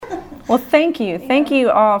Well, thank you. Thank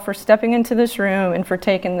you all for stepping into this room and for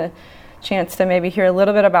taking the chance to maybe hear a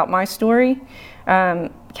little bit about my story.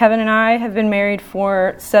 Kevin and I have been married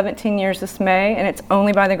for 17 years this May, and it's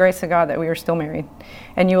only by the grace of God that we are still married.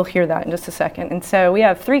 And you will hear that in just a second. And so we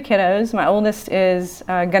have 3 kiddos. My oldest is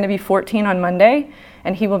going to be 14 on Monday,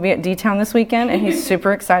 and he will be at D-Town this weekend, and he's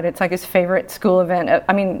super excited. It's like his favorite school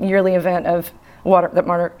event, yearly event of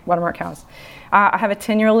that Watermark has. I have a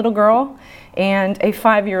 10-year-old little girl and a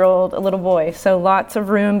 5-year-old little boy. So lots of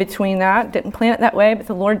room between that. Didn't plan it that way, but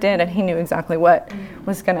the Lord did, and He knew exactly what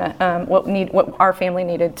was gonna what our family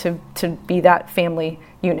needed to be that family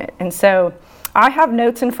unit. And so I have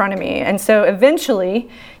notes in front of me, and so eventually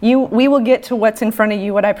we will get to what's in front of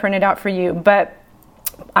you, what I printed out for you. But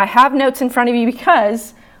I have notes in front of you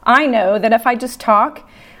because I know that if I just talk,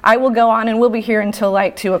 I will go on and we'll be here until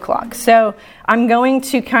like 2:00. So I'm going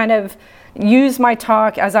to kind of use my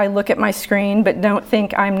talk as I look at my screen, but don't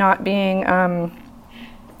think I'm not being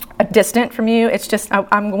distant from you. It's just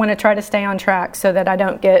I'm going to try to stay on track so that I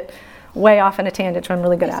don't get way off in a tangent, which I'm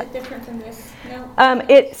really good at. Is it different than this?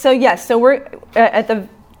 No. So we're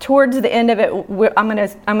towards the end of it. I'm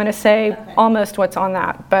gonna say almost what's on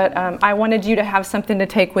that, but I wanted you to have something to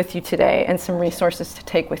take with you today and some resources to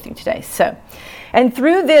take with you today. So. And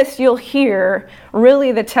through this, you'll hear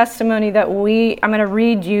really the testimony that I'm going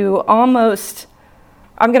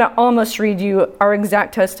to almost read you our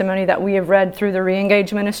exact testimony that we have read through the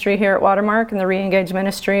Re-Engage Ministry here at Watermark. And the Re-Engage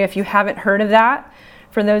Ministry, if you haven't heard of that,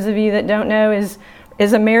 for those of you that don't know, is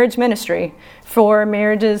a marriage ministry for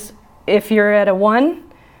marriages. If you're at a 1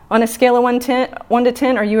 on a scale of 1 to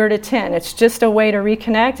 10, or you're at a 10, it's just a way to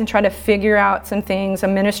reconnect and try to figure out some things, a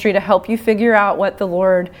ministry to help you figure out what the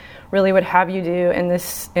Lord really would have you do in the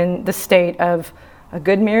state of a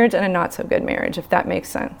good marriage and a not so good marriage, if that makes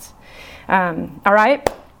sense. All right?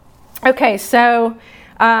 Okay, so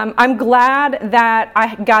I'm glad that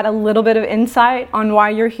I got a little bit of insight on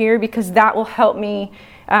why you're here, because that will help me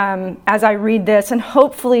as I read this, and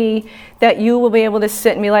hopefully that you will be able to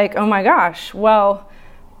sit and be like, oh my gosh, well,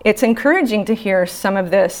 it's encouraging to hear some of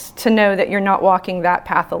this, to know that you're not walking that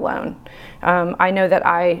path alone. I know that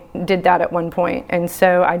I did that at one point, and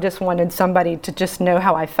so I just wanted somebody to just know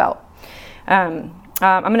how I felt. I'm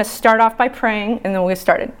going to start off by praying, and then we'll get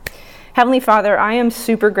started. Heavenly Father, I am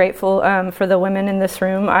super grateful for the women in this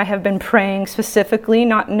room. I have been praying specifically,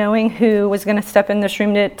 not knowing who was going to step in this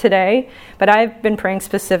room today, but I've been praying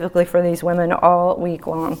specifically for these women all week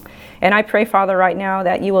long. And I pray, Father, right now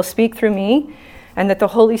that you will speak through me, and that the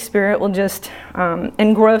Holy Spirit will just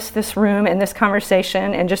engross this room and this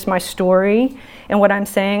conversation and just my story and what I'm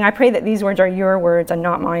saying. I pray that these words are your words and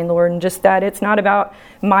not mine, Lord, and just that it's not about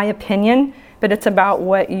my opinion, but it's about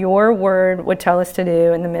what your word would tell us to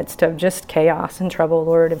do in the midst of just chaos and trouble,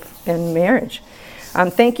 Lord, in marriage.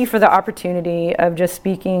 Thank you for the opportunity of just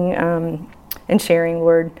speaking and sharing,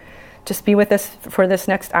 Lord. Just be with us for this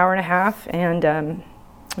next hour and a half, and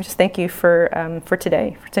we just thank you for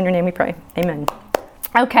today. It's in your name we pray. Amen.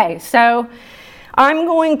 Okay, so I'm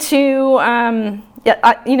going to,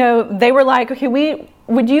 they were like, okay,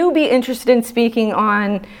 would you be interested in speaking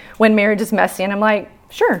on when marriage is messy? And I'm like,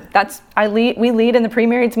 sure. We lead in the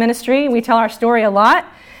pre-marriage ministry. We tell our story a lot.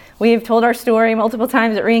 We've told our story multiple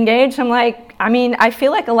times at Re-Engage. I'm like, I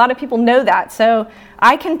feel like a lot of people know that, so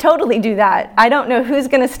I can totally do that. I don't know who's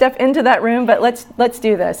going to step into that room, but let's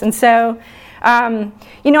do this. And so,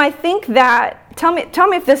 I think that, tell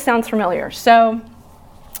me if this sounds familiar. So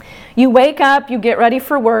you wake up, you get ready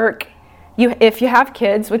for work. If you have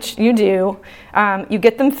kids, which you do, you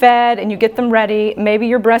get them fed and you get them ready. Maybe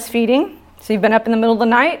you're breastfeeding, so you've been up in the middle of the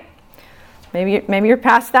night. Maybe you're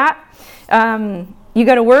past that. You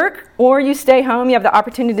go to work or you stay home. You have the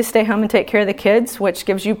opportunity to stay home and take care of the kids, which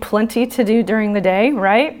gives you plenty to do during the day,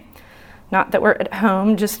 right? Not that we're at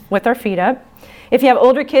home just with our feet up. If you have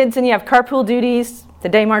older kids and you have carpool duties, the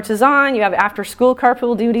day marches on. You have after-school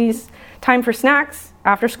carpool duties, time for snacks,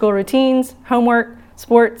 after-school routines, homework,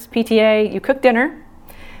 sports, PTA. You cook dinner.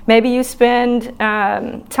 Maybe you spend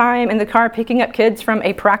time in the car picking up kids from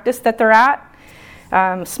a practice that they're at.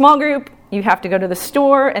 Small group, you have to go to the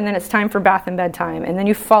store, and then it's time for bath and bedtime. And then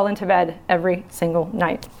you fall into bed every single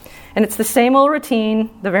night. And it's the same old routine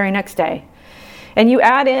the very next day. And you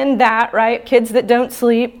add in that, right, kids that don't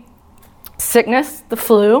sleep, sickness, the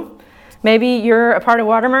flu. Maybe you're a part of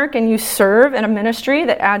Watermark and you serve in a ministry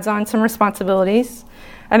that adds on some responsibilities.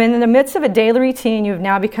 In the midst of a daily routine, you've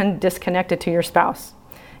now become disconnected to your spouse.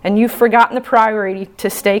 And you've forgotten the priority to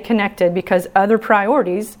stay connected because other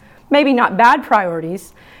priorities, maybe not bad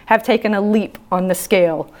priorities, have taken a leap on the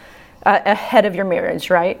scale ahead of your marriage,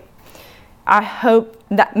 right? I hope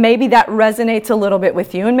that maybe that resonates a little bit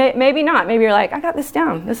with you, and maybe not. Maybe you're like, I got this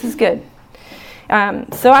down. This is good.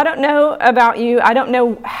 So I don't know about you. I don't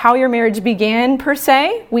know how your marriage began per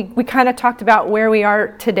se. We kind of talked about where we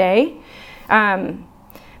are today.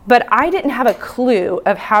 But I didn't have a clue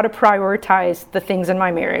of how to prioritize the things in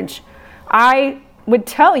my marriage. I would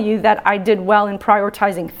tell you that I did well in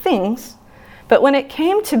prioritizing things, but when it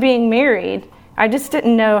came to being married, I just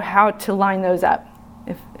didn't know how to line those up,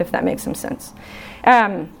 if that makes some sense.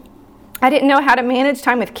 I didn't know how to manage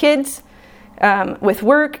time with kids, with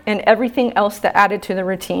work, and everything else that added to the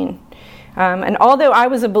routine. And although I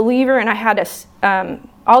was a believer, and I had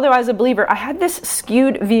this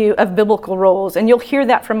skewed view of biblical roles, and you'll hear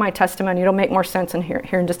that from my testimony. It'll make more sense here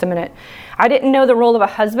in just a minute. I didn't know the role of a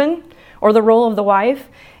husband or the role of the wife,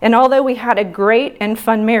 and although we had a great and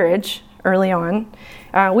fun marriage early on,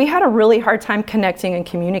 we had a really hard time connecting and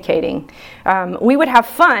communicating. We would have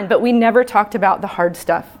fun, but we never talked about the hard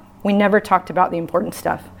stuff. We never talked about the important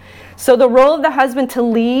stuff. So the role of the husband to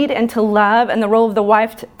lead and to love, and the role of the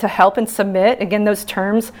wife to help and submit, again, those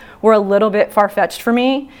terms were a little bit far-fetched for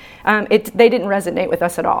me. They didn't resonate with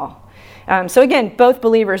us at all. So again, both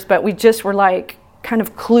believers, but we just were like kind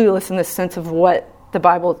of clueless in the sense of what the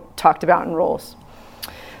Bible talked about in roles.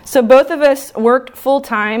 So both of us worked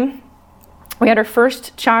full-time. We had our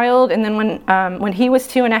first child, and then when he was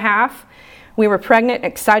 2.5, we were pregnant,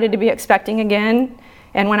 excited to be expecting again.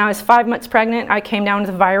 And when I was 5 months pregnant, I came down with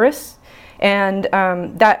a virus, and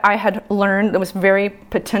that I had learned that was very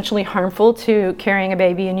potentially harmful to carrying a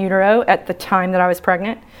baby in utero at the time that I was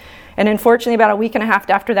pregnant. And unfortunately, about a week and a half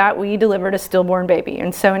after that, we delivered a stillborn baby.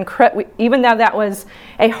 And so even though that was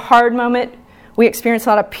a hard moment, we experienced a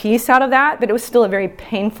lot of peace out of that, but it was still a very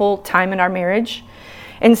painful time in our marriage.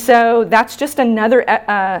 And so that's just another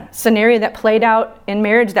scenario that played out in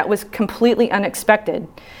marriage that was completely unexpected.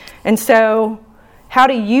 And so how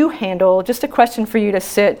do you handle, just a question for you to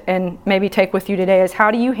sit and maybe take with you today, is how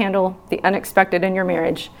do you handle the unexpected in your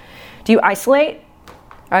marriage? Do you isolate?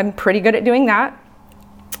 I'm pretty good at doing that.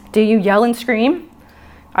 Do you yell and scream?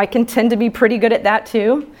 I can tend to be pretty good at that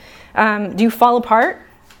too. Do you fall apart?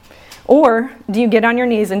 Or do you get on your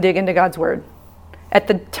knees and dig into God's Word at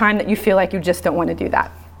the time that you feel like you just don't want to do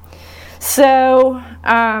that? So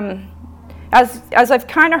as I've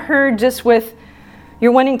kind of heard, just with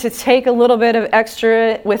you're wanting to take a little bit of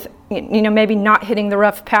extra with, maybe not hitting the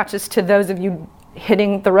rough patches, to those of you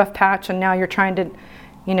hitting the rough patch and now you're trying to,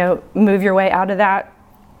 move your way out of that.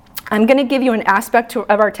 I'm going to give you an aspect of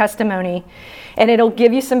our testimony, and it'll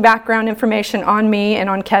give you some background information on me and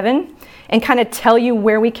on Kevin, and kind of tell you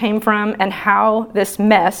where we came from and how this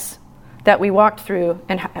mess that we walked through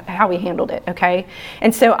and how we handled it, okay?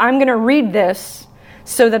 And so I'm going to read this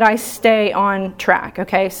so that I stay on track,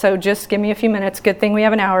 okay? So just give me a few minutes. Good thing we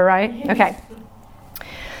have an hour, right? Okay.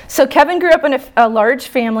 So Kevin grew up in a large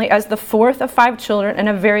family as the fourth of 5 children in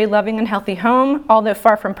a very loving and healthy home. Although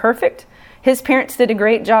far from perfect, his parents did a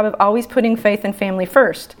great job of always putting faith and family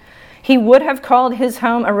first. He would have called his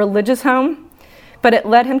home a religious home, but it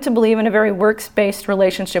led him to believe in a very works-based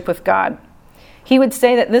relationship with God. He would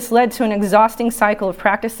say that this led to an exhausting cycle of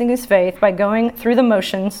practicing his faith by going through the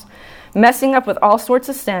motions, messing up with all sorts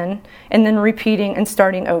of sin, and then repeating and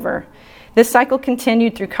starting over. This cycle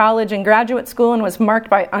continued through college and graduate school and was marked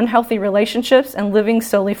by unhealthy relationships and living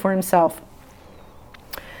solely for himself.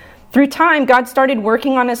 Through time, God started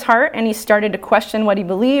working on his heart, and he started to question what he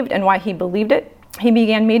believed and why he believed it. He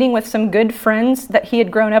began meeting with some good friends that he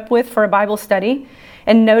had grown up with for a Bible study,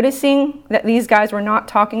 and noticing that these guys were not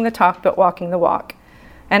talking the talk but walking the walk.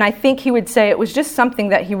 And I think he would say it was just something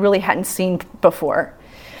that he really hadn't seen before.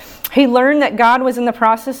 He learned that God was in the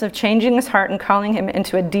process of changing his heart and calling him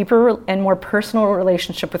into a deeper and more personal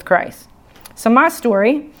relationship with Christ. So my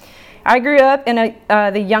story, I grew up in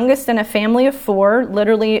the youngest in a family of 4,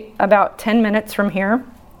 literally about 10 minutes from here.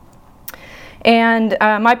 And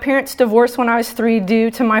my parents divorced when I was 3 due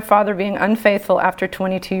to my father being unfaithful after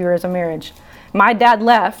 22 years of marriage. My dad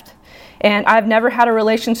left, and I've never had a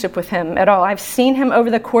relationship with him at all. I've seen him over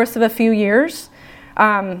the course of a few years,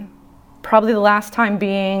 probably the last time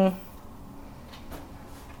being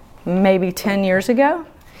maybe 10 years ago.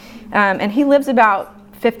 And he lives about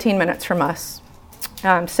 15 minutes from us.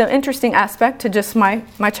 So interesting aspect to just my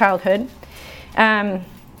childhood. I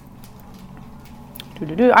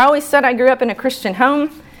always said I grew up in a Christian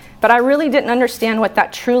home, but I really didn't understand what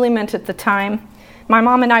that truly meant at the time. My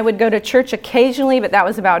mom and I would go to church occasionally, but that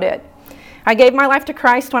was about it. I gave my life to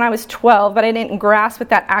Christ when I was 12, but I didn't grasp what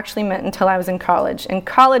that actually meant until I was in college. And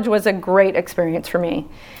college was a great experience for me.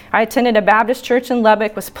 I attended a Baptist church in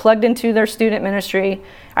Lubbock, was plugged into their student ministry.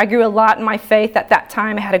 I grew a lot in my faith at that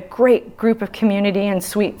time. I had a great group of community and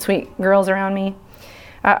sweet, sweet girls around me.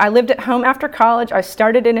 I lived at home after college. I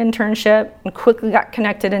started an internship and quickly got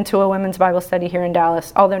connected into a women's Bible study here in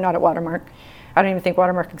Dallas, although not at Watermark. I don't even think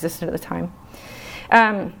Watermark existed at the time.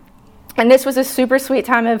 And this was a super sweet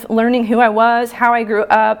time of learning who I was, how I grew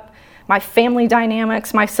up, my family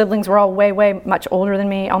dynamics. My siblings were all way, way much older than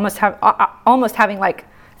me, almost having like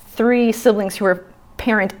 3 siblings who were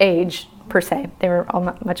parent age, per se. They were all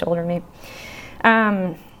much older than me.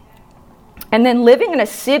 And then living in a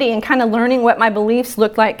city and kind of learning what my beliefs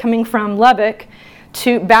looked like coming from Lubbock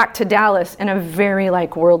back to Dallas in a very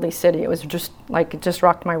like worldly city. It was just like, it just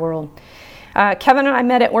rocked my world. Kevin and I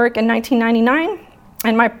met at work in 1999.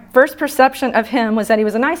 And my first perception of him was that he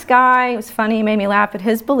was a nice guy, he was funny, he made me laugh, but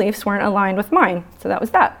his beliefs weren't aligned with mine. So that was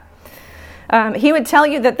that. He would tell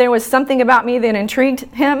you that there was something about me that intrigued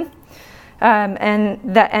him.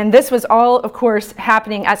 And this was all, of course,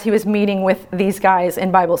 happening as he was meeting with these guys in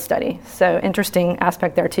Bible study. So interesting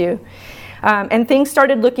aspect there too. And things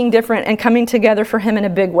started looking different and coming together for him in a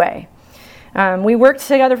big way. We worked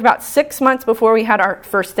together for about 6 months before we had our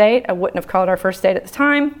first date. I wouldn't have called it our first date at the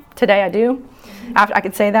time. Today I do. I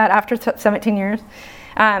could say that after 17 years.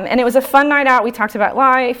 And it was a fun night out. We talked about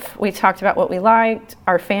life. We talked about what we liked,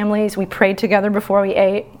 our families. We prayed together before we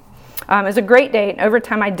ate. It was a great date. Over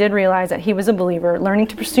time, I did realize that he was a believer, learning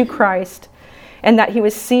to pursue Christ, and that he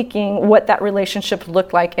was seeking what that relationship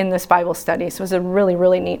looked like in this Bible study. So it was a really,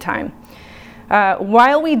 really neat time.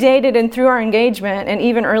 While we dated and through our engagement, and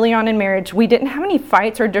even early on in marriage, we didn't have any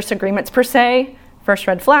fights or disagreements per se. First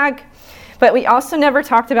red flag. But we also never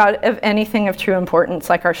talked about anything of true importance,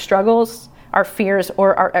 like our struggles, our fears,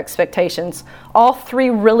 or our expectations. All 3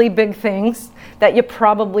 really big things that you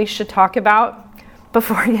probably should talk about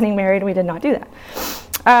before getting married. We did not do that.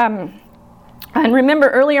 And remember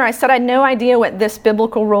earlier I said I had no idea what this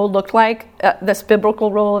biblical role looked like, this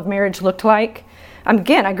biblical role of marriage looked like.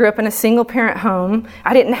 Again, I grew up in a single-parent home.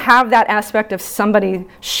 I didn't have that aspect of somebody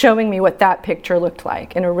showing me what that picture looked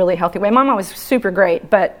like in a really healthy way. My mom was super great,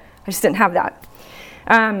 but I just didn't have that.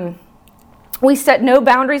 We set no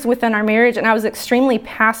boundaries within our marriage, and I was extremely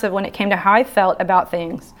passive when it came to how I felt about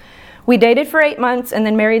things. We dated for 8 months and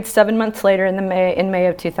then married 7 months later in May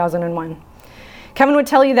of 2001. Kevin would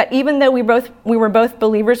tell you that even though we were both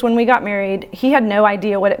believers when we got married, he had no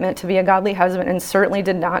idea what it meant to be a godly husband and certainly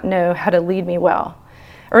did not know how to lead me well.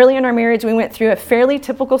 Early in our marriage, we went through a fairly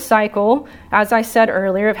typical cycle, as I said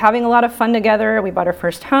earlier, of having a lot of fun together. We bought our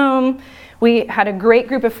first home. We had a great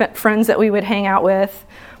group of friends that we would hang out with,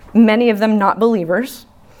 many of them not believers.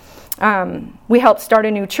 We helped start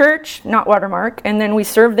a new church, not Watermark, and then we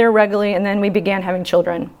served there regularly, and then we began having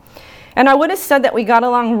children. And I would have said that we got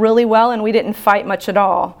along really well and we didn't fight much at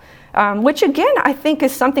all, which again, I think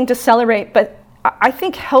is something to celebrate, but I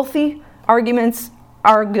think healthy arguments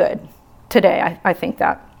are good today. I think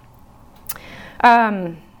that.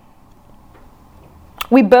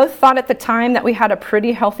 We both thought at the time that we had a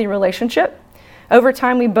pretty healthy relationship. Over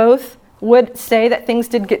time, we both would say that things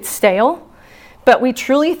did get stale, but we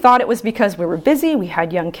truly thought it was because we were busy, we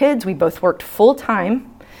had young kids, we both worked full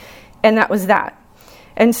time, and that was that.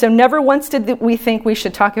 And so never once did we think we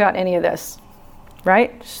should talk about any of this,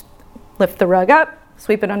 right? Just lift the rug up,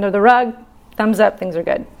 sweep it under the rug, thumbs up, things are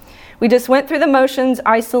good. We just went through the motions,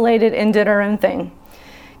 isolated, and did our own thing.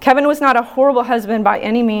 Kevin was not a horrible husband by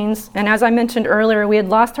any means, and as I mentioned earlier, we had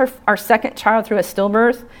lost our second child through a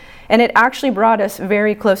stillbirth, and it actually brought us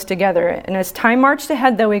very close together. And as time marched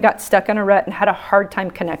ahead, though, we got stuck in a rut and had a hard time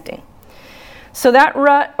connecting. So that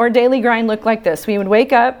rut or daily grind looked like this. We would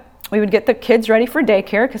wake up, we would get the kids ready for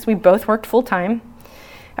daycare because we both worked full time.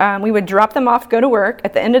 We would drop them off, go to work.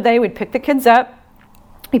 At the end of the day, we'd pick the kids up.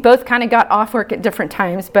 We both kind of got off work at different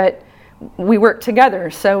times, but we worked together.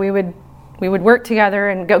 So we would work together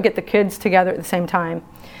and go get the kids together at the same time.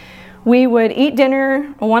 We would eat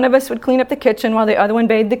dinner. One of us would clean up the kitchen while the other one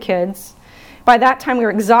bathed the kids. By that time, we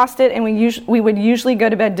were exhausted, and we would usually go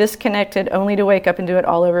to bed disconnected, only to wake up and do it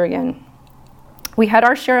all over again. We had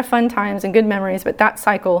our share of fun times and good memories, but that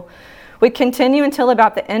cycle would continue until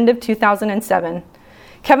about the end of 2007.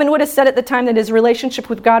 Kevin would have said at the time that his relationship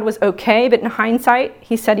with God was okay, but in hindsight,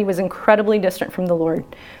 he said he was incredibly distant from the Lord,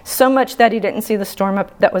 so much that he didn't see the storm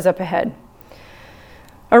that was up ahead.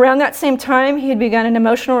 Around that same time, he had begun an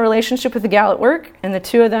emotional relationship with a gal at work, and the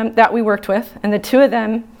two of them that we worked with, and the two of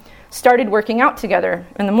them started working out together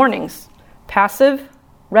in the mornings. Passive,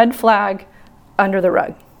 red flag, under the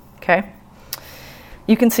rug. Okay?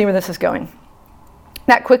 You can see where this is going.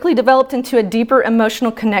 That quickly developed into a deeper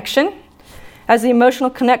emotional connection. As the emotional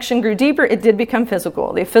connection grew deeper, it did become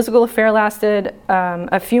physical. The physical affair lasted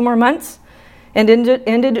a few more months and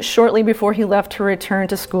ended shortly before he left to return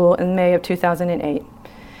to school in May of 2008.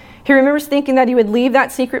 He remembers thinking that he would leave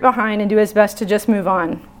that secret behind and do his best to just move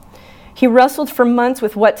on. He wrestled for months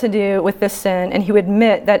with what to do with this sin, and he would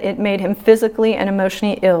admit that it made him physically and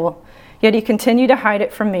emotionally ill, yet he continued to hide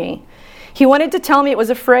it from me. He wanted to tell me it was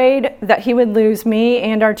afraid that he would lose me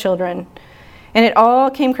and our children. And it all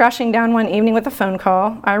came crashing down one evening with a phone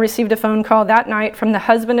call. I received a phone call that night from the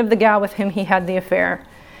husband of the gal with whom he had the affair.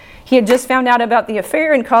 He had just found out about the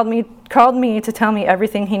affair and called me to tell me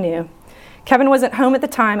everything he knew. Kevin wasn't home at the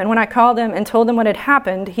time, and when I called him and told him what had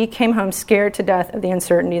happened, he came home scared to death of the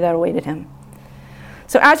uncertainty that awaited him.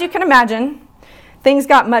 So as you can imagine, things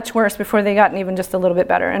got much worse before they got even just a little bit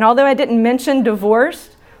better. And although I didn't mention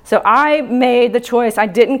divorce, so I made the choice. I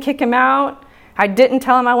didn't kick him out. I didn't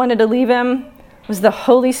tell him I wanted to leave him. It was the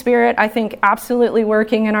Holy Spirit, I think, absolutely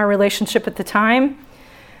working in our relationship at the time.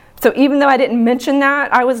 So even though I didn't mention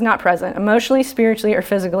that, I was not present emotionally, spiritually, or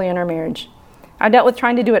physically in our marriage. I dealt with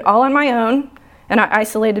trying to do it all on my own, and I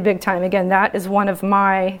isolated big time. Again, that is one of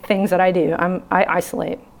my things that I do. I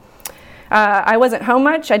isolate. I wasn't home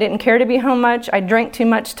much. I didn't care to be home much. I drank too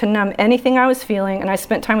much to numb anything I was feeling, and I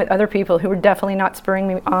spent time with other people who were definitely not spurring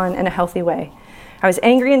me on in a healthy way. I was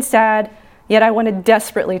angry and sad, yet I wanted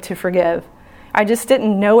desperately to forgive. I just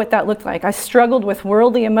didn't know what that looked like. I struggled with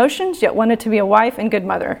worldly emotions, yet wanted to be a wife and good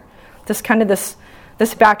mother. This kind of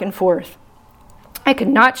this back and forth. I could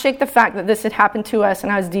not shake the fact that this had happened to us,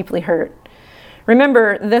 and I was deeply hurt.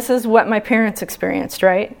 Remember, this is what my parents experienced,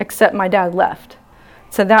 right? Except my dad left.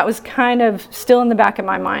 So that was kind of still in the back of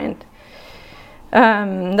my mind.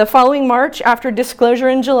 The following March, after disclosure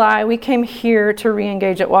in July, we came here to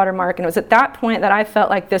re-engage at Watermark, and it was at that point that I felt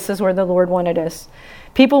like this is where the Lord wanted us.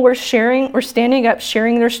 People were standing up,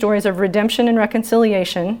 sharing their stories of redemption and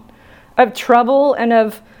reconciliation, of trouble, and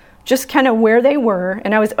of just kind of where they were,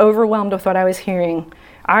 and I was overwhelmed with what I was hearing.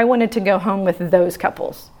 I wanted to go home with those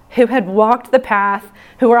couples who had walked the path,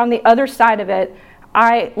 who were on the other side of it.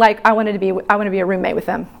 I want to be a roommate with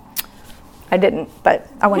them. I didn't, but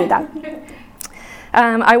I wanted that.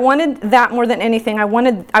 I wanted that more than anything. I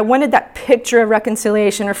wanted that picture of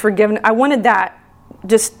reconciliation or forgiveness. I wanted that.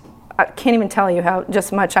 I can't even tell you how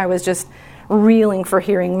just much I was just reeling for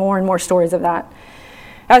hearing more and more stories of that.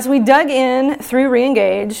 As we dug in through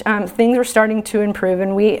Reengage, things were starting to improve,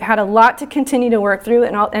 and we had a lot to continue to work through.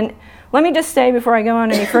 And let me just say before I go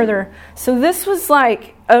on any further. So this was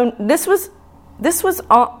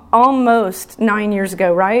almost 9 years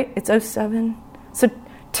ago, right? It's 2007. So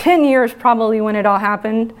 10 years probably when it all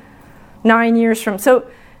happened. 9 years from. So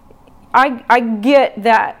I get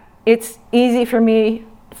that it's easy for me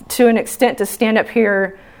to an extent to stand up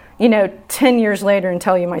here, 10 years later and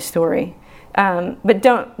tell you my story. But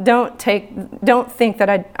don't think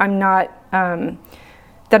that I'm not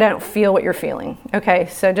that I don't feel what you're feeling. Okay,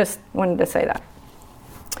 so just wanted to say that.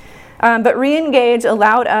 But Reengage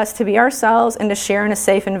allowed us to be ourselves and to share in a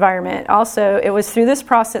safe environment. Also, it was through this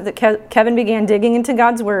process that Kevin began digging into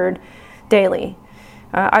God's Word daily.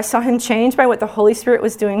 I saw him change by what the Holy Spirit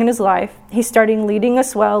was doing in his life. He started leading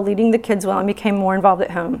us well, leading the kids well, and became more involved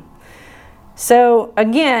at home. So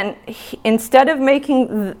again, instead of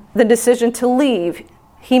making the decision to leave,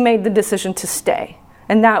 he made the decision to stay.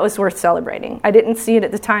 And that was worth celebrating. I didn't see it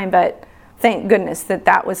at the time, but thank goodness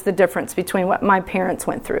that was the difference between what my parents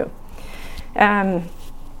went through.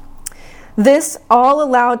 This all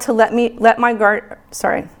allowed me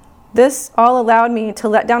to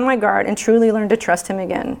let down my guard and truly learn to trust him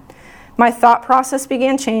again. My thought process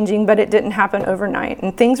began changing, but it didn't happen overnight.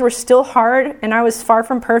 And things were still hard, and I was far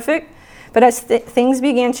from perfect. But as things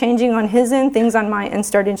began changing on his end, things on my end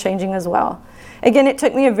started changing as well. Again, it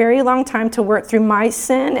took me a very long time to work through my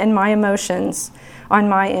sin and my emotions on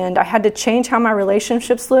my end. I had to change how my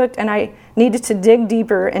relationships looked, and I needed to dig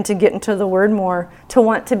deeper and to get into the Word more to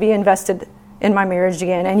want to be invested in my marriage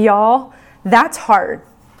again. And y'all, that's hard.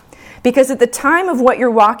 Because at the time of what you're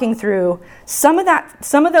walking through, some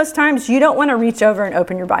of those times you don't want to reach over and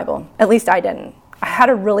open your Bible. At least I didn't. I had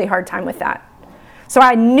a really hard time with that. So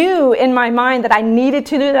I knew in my mind that I needed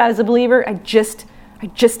to do that as a believer. I just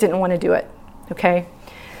didn't want to do it. Okay?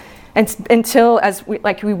 And until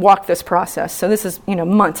we walk this process. So this is,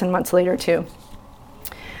 months and months later too.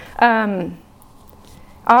 I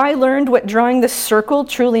learned what drawing the circle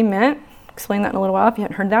truly meant. Explain that in a little while if you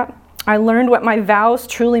hadn't heard that. I learned what my vows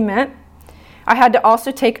truly meant. I had to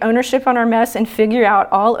also take ownership on our mess and figure out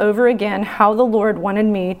all over again how the Lord wanted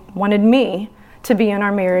me to be in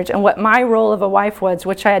our marriage and what my role of a wife was,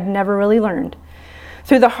 which I had never really learned.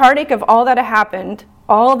 Through the heartache of all that had happened,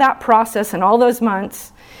 all that process and all those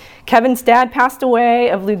months, Kevin's dad passed away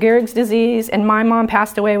of Lou Gehrig's disease, and my mom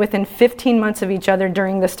passed away within 15 months of each other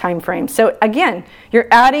during this time frame. So again, you're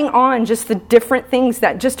adding on just the different things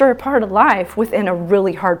that just are a part of life within a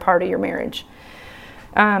really hard part of your marriage.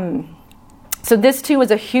 So this too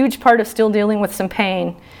was a huge part of still dealing with some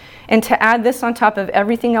pain. And to add this on top of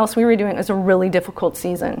everything else we were doing, it was a really difficult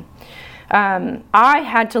season. I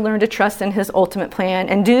had to learn to trust in his ultimate plan.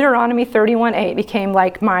 And Deuteronomy 31:8 became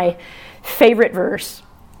like my favorite verse.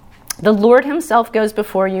 The Lord himself goes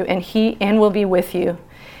before you, and will be with you.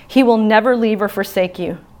 He will never leave or forsake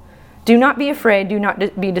you. Do not be afraid. Do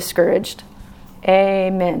not be discouraged.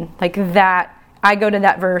 Amen. Like that, I go to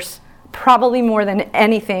that verse probably more than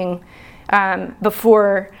anything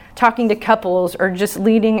before talking to couples or just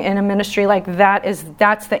leading in a ministry like that.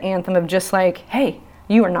 That's the anthem of just like, hey,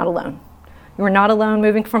 you are not alone. You are not alone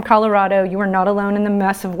moving from Colorado. You are not alone in the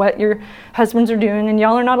mess of what your husbands are doing. And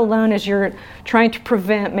y'all are not alone as you're trying to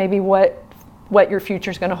prevent maybe what your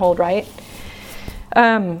future is going to hold, right?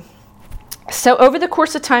 So over the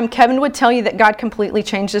course of time, Kevin would tell you that God completely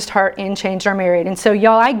changed his heart and changed our marriage. And so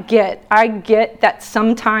y'all, I get that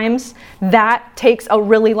sometimes that takes a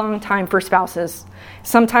really long time for spouses.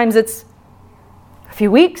 Sometimes it's a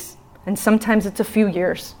few weeks and sometimes it's a few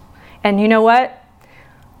years. And you know what?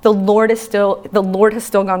 The Lord has still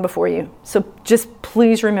gone before you. So just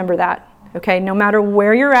please remember that. Okay, no matter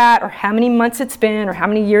where you're at or how many months it's been or how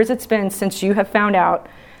many years it's been since you have found out,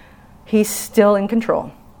 he's still in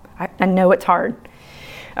control. I know it's hard.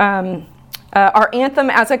 Our anthem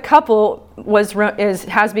as a couple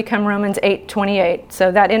has become Romans 8:28.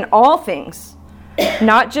 So that in all things,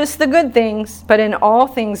 not just the good things, but in all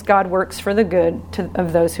things God works for the good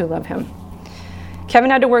of those who love him. Kevin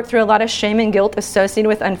had to work through a lot of shame and guilt associated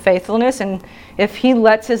with unfaithfulness, and if he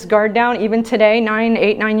lets his guard down, even today,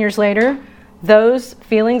 9 years later, those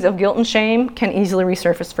feelings of guilt and shame can easily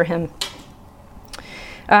resurface for him.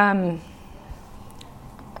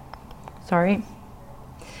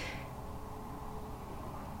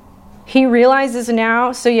 He realizes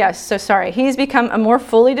now, he's become a more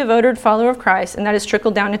fully devoted follower of Christ, and that has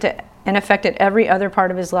trickled down into and affected every other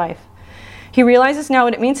part of his life. He realizes now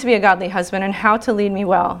what it means to be a godly husband and how to lead me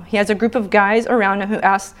well. He has a group of guys around him who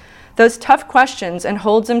ask those tough questions and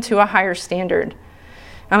holds him to a higher standard.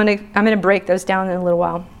 I'm going to break those down in a little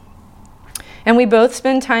while. And we both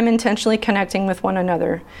spend time intentionally connecting with one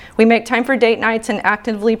another. We make time for date nights and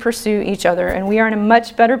actively pursue each other. And we are in a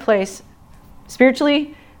much better place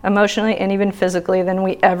spiritually, emotionally, and even physically than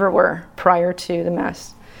we ever were prior to the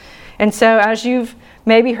mess. And so as you've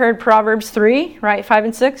maybe heard Proverbs 3, right, 5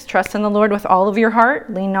 and 6, trust in the Lord with all of your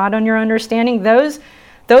heart, lean not on your understanding. Those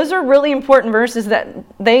are really important verses that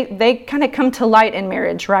they kind of come to light in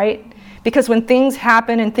marriage, right? Because when things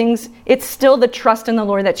happen it's still the trust in the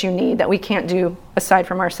Lord that you need, that we can't do aside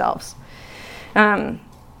from ourselves.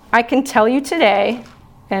 I can tell you today,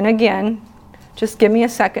 and again, just give me a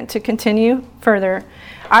second to continue further.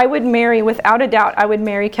 Without a doubt, I would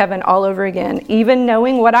marry Kevin all over again. Even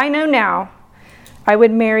knowing what I know now, I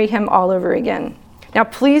would marry him all over again. Now,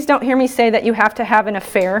 please don't hear me say that you have to have an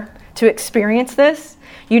affair to experience this.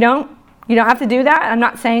 You don't have to do that. I'm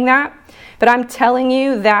not saying that. But I'm telling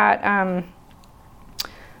you that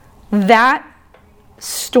that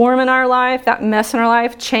storm in our life, that mess in our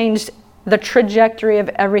life, changed the trajectory of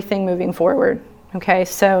everything moving forward. Okay,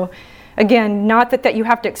 so again, not that you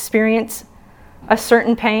have to experience a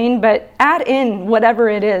certain pain, but add in whatever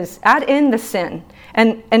it is. Add in the sin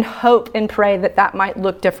and hope and pray that might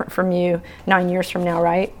look different from you 9 years from now,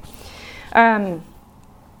 right?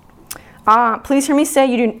 Please hear me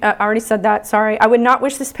say, I already said that, sorry. I would not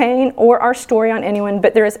wish this pain or our story on anyone,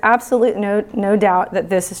 but there is absolute no doubt that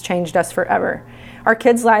this has changed us forever. Our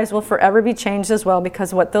kids' lives will forever be changed as well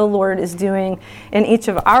because what the Lord is doing in each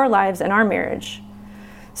of our lives and our marriage.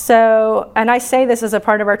 So, and I say this as a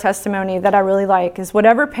part of our testimony that I really like, is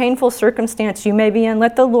whatever painful circumstance you may be in,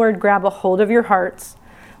 let the Lord grab a hold of your hearts.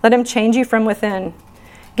 Let him change you from within.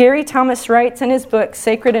 Gary Thomas writes in his book,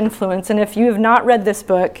 Sacred Influence, and if you have not read this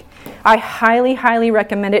book, I highly, highly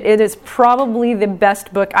recommend it. It is probably the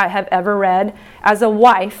best book I have ever read as a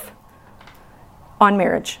wife on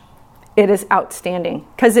marriage. It is outstanding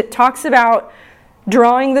because it talks about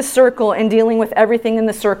drawing the circle and dealing with everything in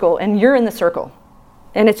the circle, and you're in the circle.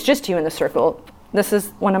 And it's just you in the circle. This is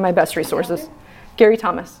one of my best resources. Gary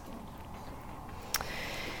Thomas.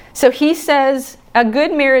 So he says, a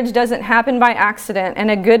good marriage doesn't happen by accident,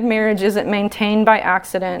 and a good marriage isn't maintained by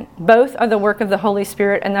accident. Both are the work of the Holy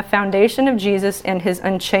Spirit and the foundation of Jesus and his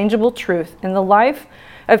unchangeable truth in the life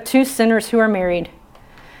of two sinners who are married.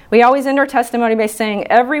 We always end our testimony by saying,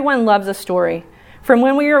 everyone loves a story. From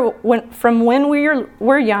when we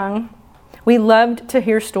were young, we loved to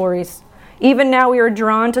hear stories. Even now we are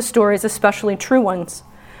drawn to stories, especially true ones.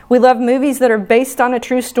 We love movies that are based on a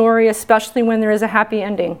true story, especially when there is a happy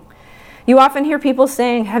ending. You often hear people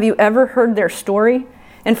saying, have you ever heard their story?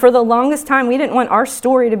 And for the longest time, we didn't want our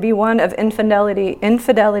story to be one of infidelity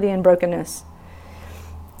and brokenness.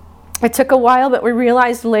 It took a while, but we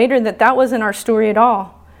realized later that that wasn't our story at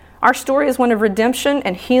all. Our story is one of redemption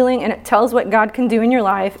and healing, and it tells what God can do in your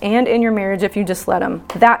life and in your marriage if you just let him.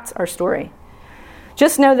 That's our story.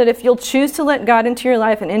 Just know that if you'll choose to let God into your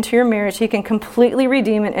life and into your marriage, he can completely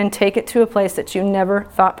redeem it and take it to a place that you never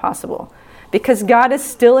thought possible. Because God is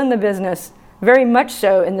still in the business, very much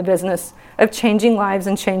so in the business, of changing lives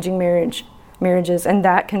and changing marriages, and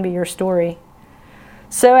that can be your story.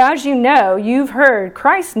 So as you know, you've heard,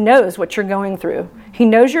 Christ knows what you're going through. He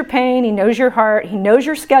knows your pain, he knows your heart, he knows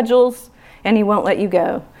your schedules, and he won't let you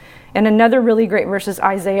go. And another really great verse is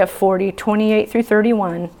Isaiah 40, 28 through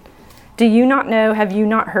 31. Do you not know, have you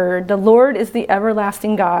not heard? The Lord is the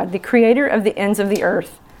everlasting God, the creator of the ends of the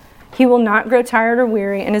earth. He will not grow tired or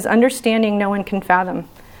weary, and his understanding no one can fathom.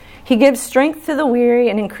 He gives strength to the weary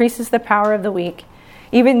and increases the power of the weak.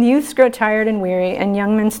 Even youths grow tired and weary, and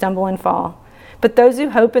young men stumble and fall. But those who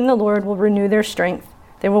hope in the Lord will renew their strength.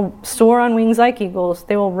 They will soar on wings like eagles.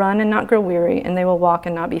 They will run and not grow weary, and they will walk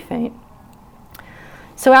and not be faint.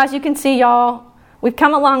 So as you can see, y'all, we've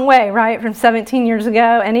come a long way, right, from 17 years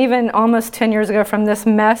ago, and even almost 10 years ago from this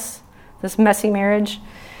messy marriage.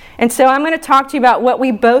 And so I'm going to talk to you about what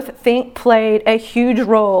we both think played a huge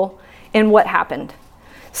role in what happened.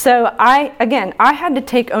 So I had to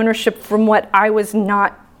take ownership from what I was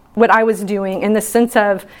doing, in the sense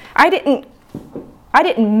of I didn't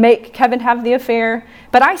make Kevin have the affair,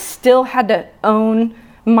 but I still had to own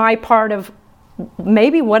my part of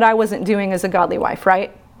maybe what I wasn't doing as a godly wife,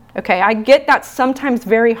 right? Okay, I get that sometimes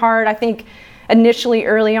very hard. I think initially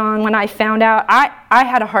early on when I found out, I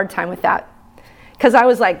had a hard time with that. Because I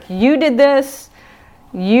was like, you did this,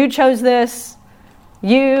 you chose this,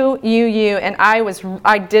 you, and I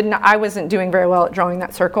wasn't doing very well at drawing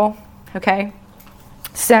that circle, okay?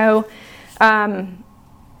 So, and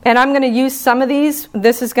I'm going to use some of these.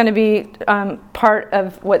 This is going to be part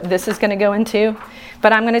of what this is going to go into.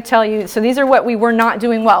 But I'm going to tell you, so these are what we were not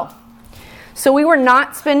doing well. So we were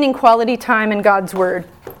not spending quality time in God's Word.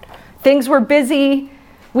 Things were busy.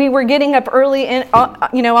 We were getting up early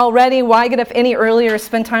already. Why get up any earlier to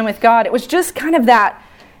spend time with God? It was just kind of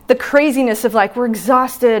the craziness of like, we're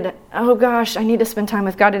exhausted. Oh gosh, I need to spend time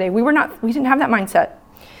with God today. We didn't have that mindset.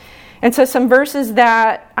 And so some verses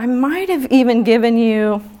that I might have even given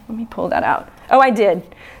you, let me pull that out. Oh, I did.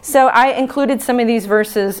 So I included some of these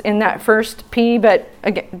verses in that first P, but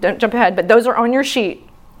again, don't jump ahead, but those are on your sheet.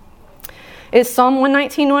 It's Psalm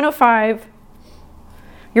 119, 105.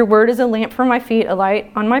 Your word is a lamp for my feet, a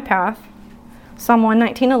light on my path. Psalm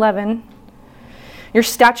 119, 11. Your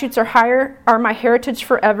statutes are my heritage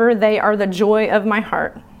forever. They are the joy of my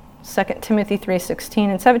heart. 2 Timothy 3:16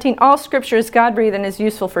 and 17. All scripture is God-breathed and is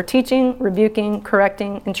useful for teaching, rebuking,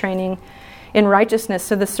 correcting, and training in righteousness,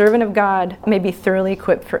 so the servant of God may be thoroughly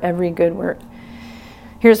equipped for every good work.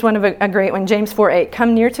 Here's one of a great one, James 4:8.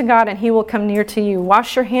 Come near to God and he will come near to you.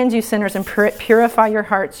 Wash your hands, you sinners, and purify your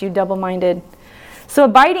hearts, you double-minded. So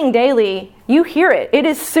abiding daily, you hear it. It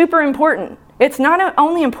is super important. It's not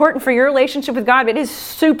only important for your relationship with God, but it is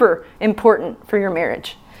super important for your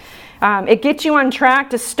marriage. It gets you on track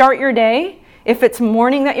to start your day. If it's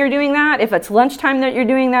morning that you're doing that, if it's lunchtime that you're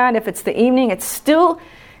doing that, if it's the evening, it still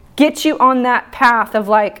gets you on that path of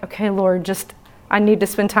like, okay, Lord, I need to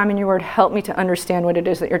spend time in your word. Help me to understand what it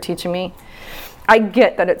is that you're teaching me. I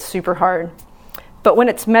get that it's super hard. But when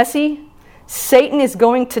it's messy, Satan is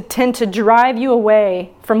going to tend to drive you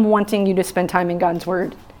away from wanting you to spend time in God's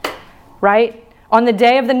word, right? On the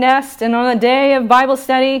day of the nest and on the day of Bible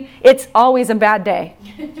study, it's always a bad day.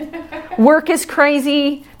 Work is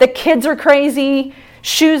crazy. The kids are crazy.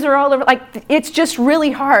 Shoes are all over. Like, it's just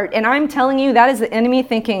really hard. And I'm telling you, that is the enemy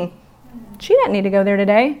thinking, she didn't need to go there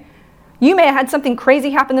today. You may have had something crazy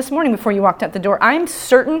happen this morning before you walked out the door. I'm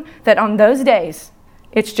certain that on those days,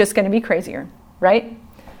 it's just going to be crazier, right?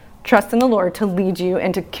 Trust in the Lord to lead you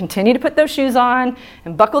and to continue to put those shoes on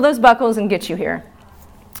and buckle those buckles and get you here.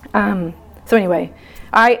 So anyway,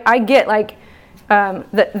 I get like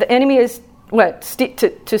the enemy is what?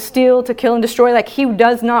 To steal, to kill, and destroy. Like he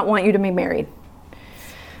does not want you to be married.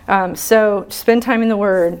 So spend time in the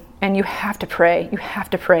Word, and you have to pray. You have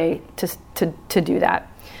to pray to do that.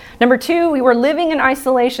 Number 2, we were living in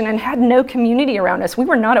isolation and had no community around us. We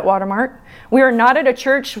were not at Watermark. We were not at a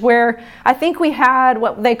church where I think we had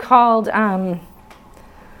what they called, I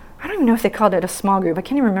don't even know if they called it a small group. I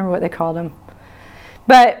can't even remember what they called them.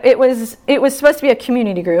 But it was supposed to be a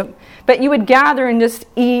community group. But you would gather and just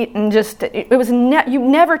eat and you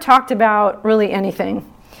never talked about really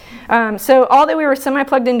anything. So although we were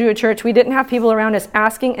semi-plugged into a church, we didn't have people around us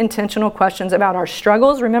asking intentional questions about our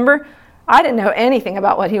struggles. Remember, I didn't know anything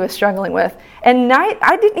about what he was struggling with. And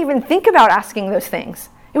I didn't even think about asking those things.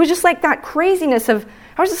 It was just like that craziness of,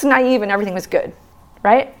 I was just naive and everything was good,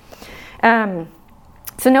 right?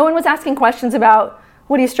 So no one was asking questions about,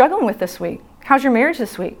 what are you struggling with this week? How's your marriage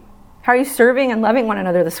this week? How are you serving and loving one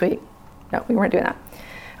another this week? No, we weren't doing that.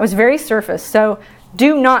 It was very surface. So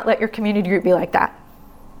do not let your community group be like that,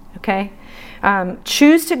 okay?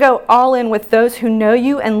 Choose to go all in with those who know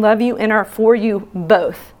you and love you and are for you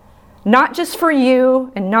both. Not just for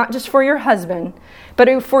you and not just for your husband,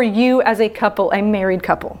 but for you as a couple, a married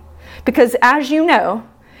couple. Because as you know,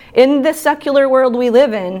 in the secular world we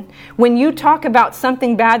live in, when you talk about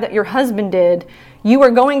something bad that your husband did, you are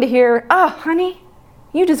going to hear, oh, honey,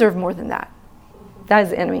 you deserve more than that. That is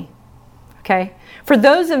the enemy. Okay? For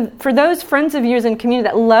those friends of yours in community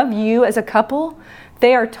that love you as a couple,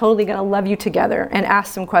 they are totally going to love you together and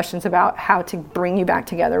ask some questions about how to bring you back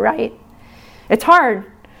together, right? It's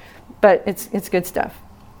hard, but it's good stuff.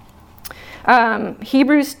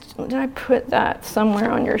 Hebrews, did I put that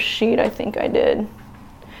somewhere on your sheet? I think I did.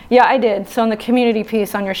 Yeah, I did. So on the community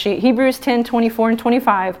piece on your sheet, Hebrews 10:24 and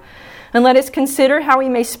 25. And let us consider how we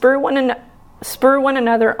may spur one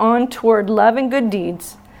another on toward love and good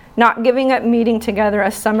deeds, not giving up meeting together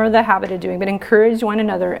as some are the habit of doing, but encourage one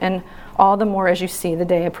another, and all the more as you see the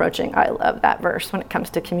day approaching. I love that verse when it comes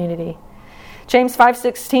to community. James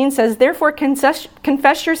 5:16 says, therefore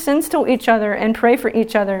confess your sins to each other and pray for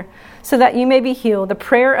each other so that you may be healed. The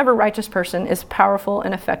prayer of a righteous person is powerful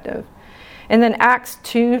and effective. And then Acts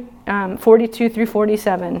 2:42 through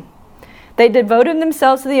 47. They devoted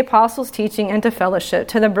themselves to the apostles' teaching and to fellowship,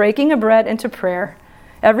 to the breaking of bread and to prayer.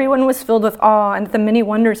 Everyone was filled with awe and at the many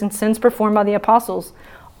wonders and sins performed by the apostles.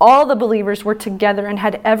 All the believers were together and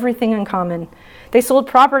had everything in common. They sold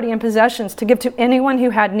property and possessions to give to anyone who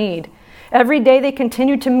had need. Every day they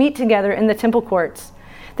continued to meet together in the temple courts.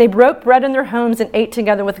 They broke bread in their homes and ate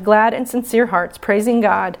together with glad and sincere hearts, praising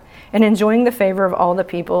God and enjoying the favor of all the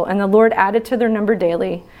people. And the Lord added to their number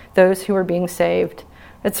daily those who were being saved.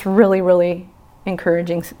 It's really, really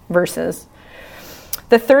encouraging verses.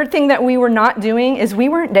 The third thing that we were not doing is we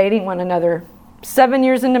weren't dating one another. 7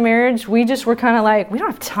 years into marriage, we just were kind of like, we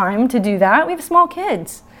don't have time to do that. We have small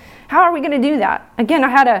kids. How are we going to do that? Again, I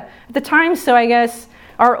had at the time, so I guess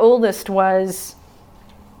our oldest was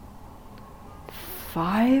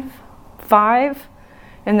five,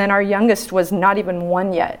 and then our youngest was not even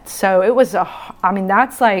 1 yet. So it was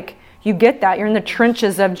that's like, you get that. You're in the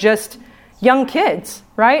trenches of just young kids,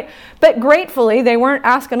 right? But gratefully, they weren't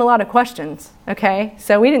asking a lot of questions, okay?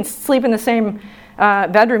 So we didn't sleep in the same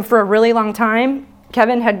bedroom for a really long time.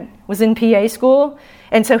 Kevin was in PA school,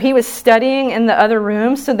 and so he was studying in the other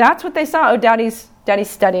room. So that's what they saw. Oh, Daddy's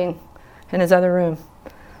studying in his other room,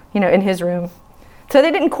 in his room. So they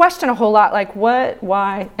didn't question a whole lot, like what,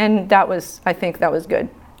 why, and I think that was good.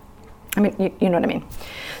 I mean, you know what I mean.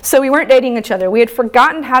 So we weren't dating each other. We had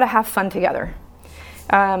forgotten how to have fun together.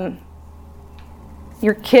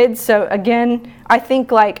 Your kids, so again, I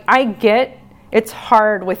think I get it's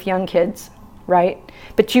hard with young kids, right?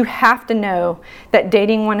 But you have to know that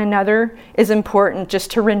dating one another is important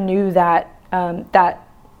just to renew that,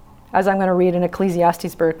 as I'm going to read in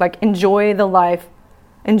Ecclesiastes book, enjoy life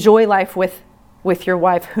with your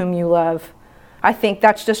wife whom you love. I think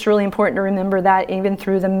that's just really important to remember that even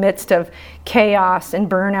through the midst of chaos and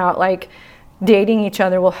burnout, dating each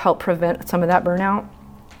other will help prevent some of that burnout.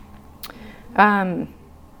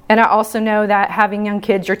 And I also know that having young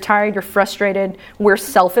kids, you're tired, you're frustrated, we're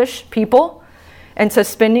selfish people. And so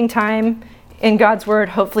spending time in God's Word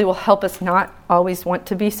hopefully will help us not always want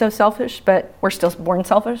to be so selfish, but we're still born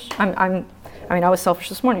selfish. I was selfish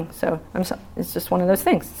this morning, so it's just one of those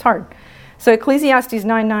things. It's hard. So Ecclesiastes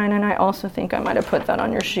 9:9, and I also think I might have put that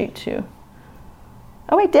on your sheet too.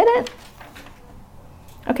 Oh, I didn't?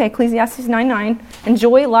 Okay, Ecclesiastes 9:9.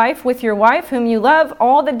 Enjoy life with your wife whom you love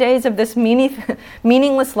all the days of this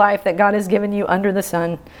meaningless life that God has given you under the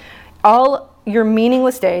sun. All your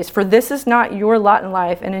meaningless days, for this is not your lot in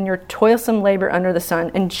life and in your toilsome labor under the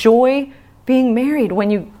sun. Enjoy being married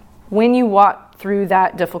when you walk through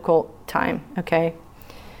that difficult time, okay?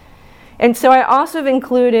 And so I also have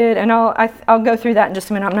included, and I'll go through that in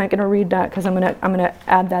just a minute. I'm not going to read that because I'm going to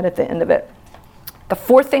add that at the end of it. The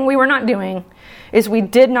fourth thing we were not doing is we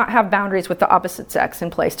did not have boundaries with the opposite sex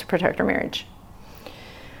in place to protect our marriage.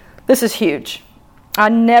 This is huge. I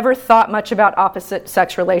never thought much about opposite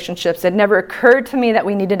sex relationships. It never occurred to me that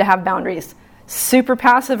we needed to have boundaries. Super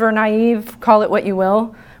passive or naive, call it what you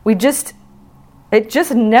will.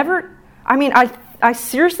 I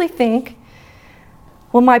seriously think,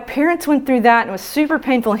 well, my parents went through that and it was super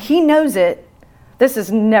painful and he knows it. This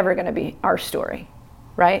is never going to be our story,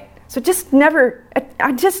 right? So it just never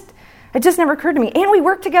occurred to me. And we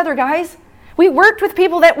worked together, guys. We worked with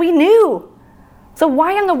people that we knew. So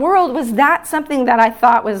why in the world was that something that I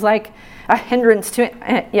thought was like a hindrance to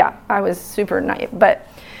it? Yeah, I was super naive. But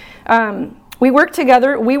we worked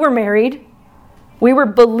together. We were married. We were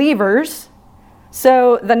believers.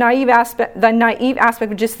 So the naive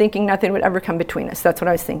aspect of just thinking nothing would ever come between us. That's what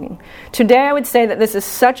I was thinking. Today I would say that this is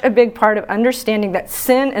such a big part of understanding that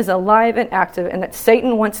sin is alive and active and that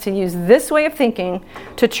Satan wants to use this way of thinking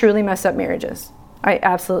to truly mess up marriages. I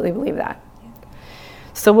absolutely believe that.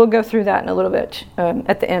 So we'll go through that in a little bit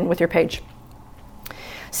at the end with your page.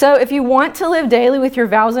 So if you want to live daily with your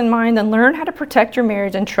vows in mind, then learn how to protect your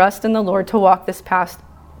marriage and trust in the Lord to walk this path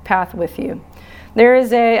with you. There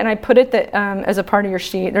is and I put it as a part of your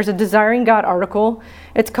sheet, there's a Desiring God article.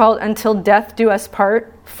 It's called Until Death Do Us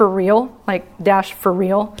Part, for real, like dash for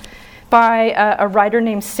real, by a writer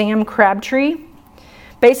named Sam Crabtree.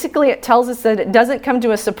 Basically, it tells us that it doesn't come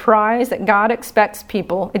to a surprise that God expects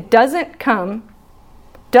people. It doesn't come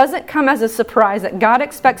as a surprise that God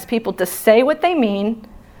expects people to say what they mean,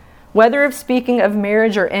 whether of speaking of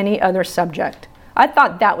marriage or any other subject. I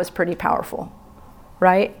thought that was pretty powerful,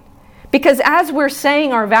 right? Because as we're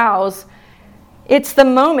saying our vows, it's the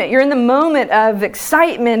moment. You're in the moment of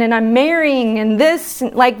excitement and I'm marrying and this,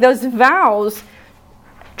 like those vows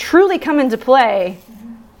truly come into play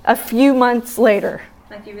a few months later.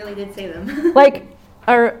 Like you really did say them. Like,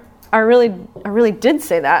 I really did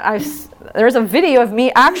say that. There's a video of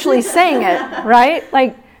me actually saying it, right?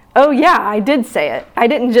 Like, oh yeah, I did say it. I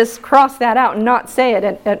didn't just cross that out and not say it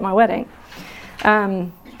at my wedding.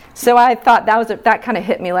 So I thought that kind of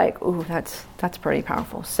hit me like, ooh, that's pretty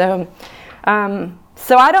powerful. So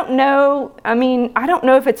I don't know. I don't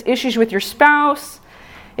know if it's issues with your spouse.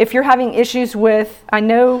 If you're having issues with, I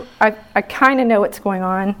kind of know what's going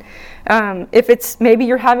on. If it's maybe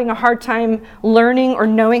you're having a hard time learning or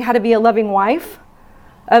knowing how to be a loving wife,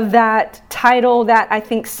 of that title that I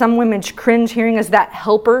think some women cringe hearing as that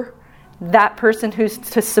helper, that person who's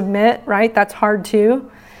to submit, right? That's hard too.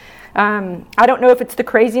 I don't know if it's the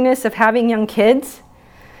craziness of having young kids,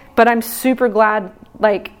 but I'm super glad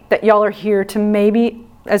that y'all are here to maybe,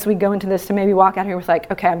 as we go into this, to maybe walk out here with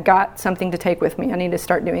okay, I've got something to take with me. I need to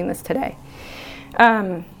start doing this today.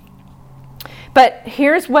 But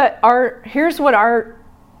here's what our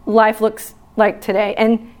life looks like today.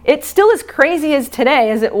 And it's still as crazy as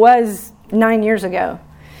today as it was 9 years ago.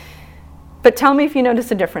 But tell me if you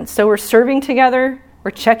notice a difference. So we're serving together,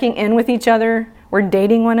 we're checking in with each other, we're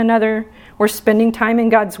dating one another. We're spending time in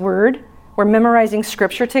God's Word. We're memorizing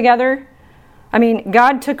Scripture together.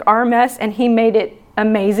 God took our mess and He made it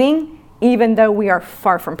amazing, even though we are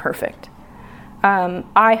far from perfect.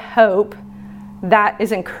 I hope that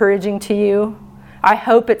is encouraging to you. I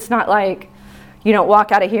hope it's not like you don't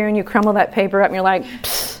walk out of here and you crumble that paper up and you're like,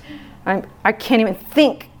 I can't even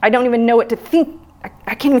think. I don't even know what to think.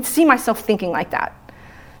 I can't even see myself thinking like that.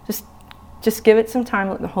 Just give it some time.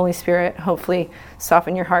 Let the Holy Spirit hopefully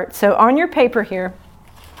soften your heart. So on your paper here,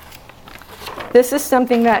 this is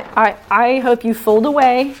something that I hope you fold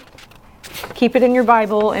away, keep it in your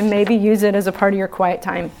Bible, and maybe use it as a part of your quiet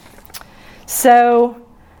time. So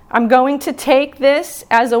I'm going to take this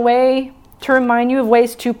as a way to remind you of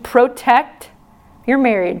ways to protect your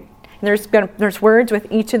marriage. There's words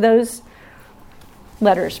with each of those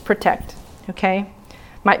letters, protect, okay?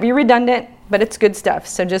 Might be redundant, but it's good stuff.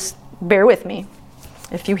 So just bear with me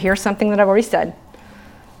if you hear something that I've already said.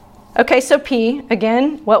 Okay, so P,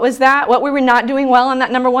 again, what was that? What were we not doing well on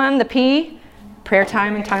that number one? The P, prayer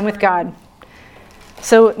time and time with God.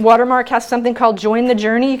 So Watermark has something called Join the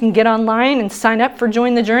Journey. You can get online and sign up for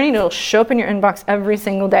Join the Journey, and it'll show up in your inbox every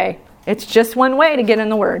single day. It's just one way to get in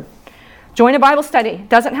the Word. Join a Bible study.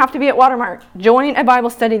 Doesn't have to be at Watermark. Join a Bible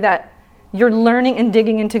study that you're learning and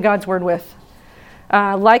digging into God's Word with.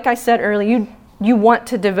 Like I said earlier, you want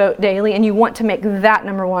to devote daily, and you want to make that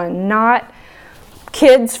number one, not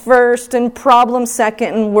kids first and problems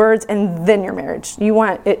second and words and then your marriage. You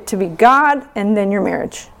want it to be God and then your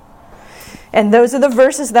marriage. And those are the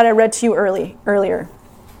verses that I read to you earlier.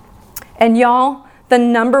 And y'all, the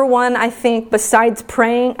number one, I think, besides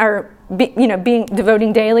praying or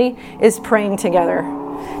devoting daily, is praying together.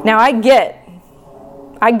 Now, I get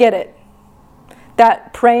it.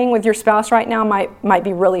 That praying with your spouse right now might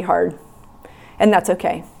be really hard, and that's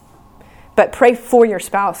okay. But pray for your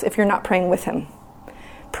spouse if you're not praying with him.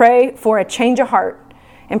 Pray for a change of heart,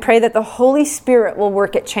 and pray that the Holy Spirit will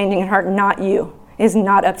work at changing a heart, not you. It is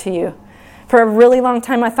not up to you. For a really long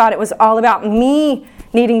time, I thought it was all about me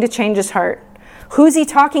needing to change his heart. Who's he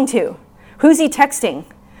talking to? Who's he texting?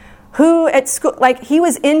 Who at school? Like, he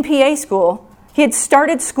was in PA school. He had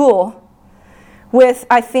started school with,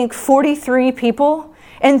 I think, 43 people,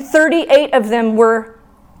 and 38 of them were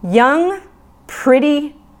young,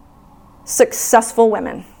 pretty, successful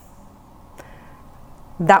women.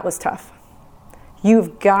 That was tough.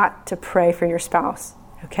 You've got to pray for your spouse,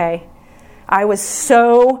 okay? I was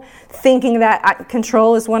so thinking that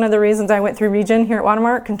control is one of the reasons I went through Region here at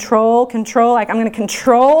Watermark. Control. Like, I'm going to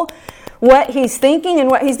control what he's thinking and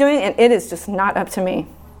what he's doing, and it is just not up to me.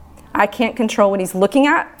 I can't control what he's looking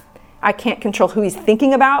at. I can't control who he's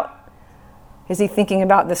thinking about. Is he thinking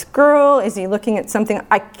about this girl? Is he looking at something?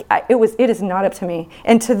 It is not up to me.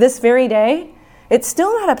 And to this very day, it's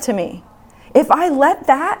still not up to me. If I let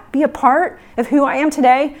that be a part of who I am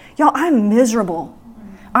today, y'all, I'm miserable.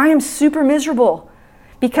 I am super miserable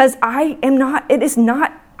because I am not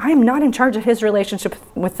in charge of his relationship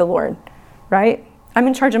with the Lord, right? I'm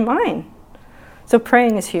in charge of mine. So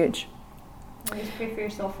praying is huge. Always pray for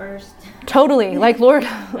yourself first. Totally. Like, Lord,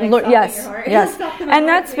 yes. And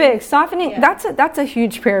that's big. Softening, Yeah. that's a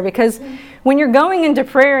huge prayer, because when you're going into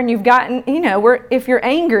prayer and you've gotten, if you're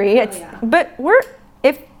angry, if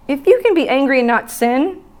you can be angry and not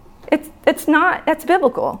sin, that's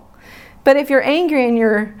biblical. But if you're angry and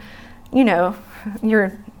you're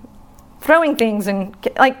throwing things and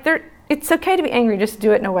it's okay to be angry. Just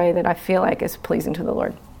do it in a way that I feel like is pleasing to the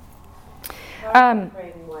Lord. Praying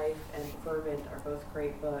Wife and Fervent are both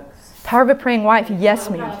great books. Power of a Praying Wife, yes,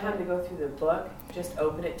 ma'am. I ma'am. don't have time to go through the book. Just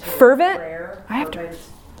open it to Fervent? prayer. I have to. Fervent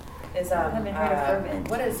is I haven't heard of Fervent.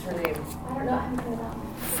 What is her name? I don't know. I haven't heard of that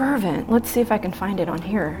one. Fervent. Let's see if I can find it on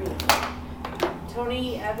here.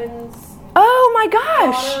 Tony Evans. Oh my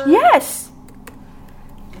gosh! Daughter. Yes.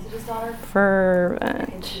 Is it his daughter? I can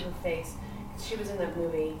Fervent. see her face. She was in that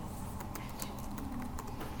movie.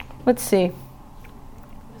 Let's see. I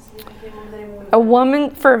can't remember the name of the movie. A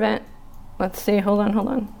woman fervent. Let's see. Hold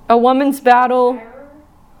on. A woman's battle.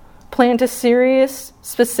 Plan to serious,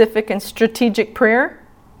 specific, and strategic prayer.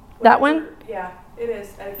 That one? Yeah, it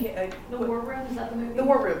is. The War Room, is that the movie? The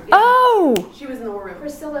War Room. Yeah. Oh! She was in the War Room.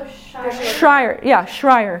 Priscilla Shire. Schreier. Yeah,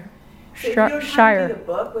 Schreier. So if you don't have to Shire. do the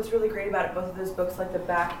book, what's really great about both of those books, like the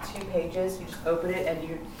back 2 pages, you just open it and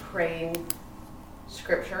you're praying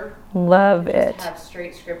scripture. Love You it. just have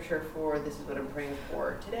straight scripture for this is what I'm praying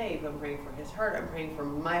for today. I'm praying for his heart. I'm praying for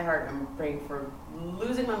my heart. I'm praying for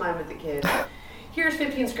losing my mind with the kids. Here's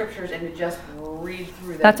 15 scriptures, and to just read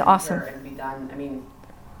through them. That's in awesome. prayer and be done. I mean,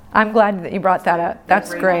 I'm glad that you brought that up. That's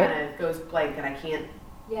my brain great. kind of goes blank, and I can't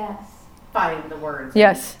Yes. find the words.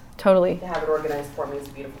 Yes, totally. To have it organized for me is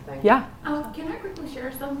a beautiful thing. Yeah, Can I quickly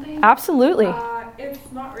share something? absolutely.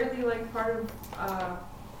 It's not really like part of,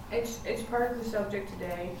 it's part of the subject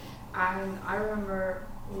today. And I remember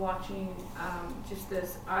watching just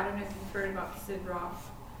this, I don't know if you've heard about Sid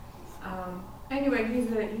Roth. Anyway,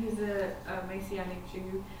 he's a Messianic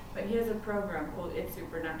Jew, but he has a program called It's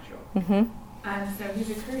Supernatural. Mm-hmm. And so he's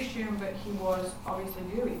a Christian, but he was obviously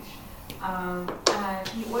Jewish. And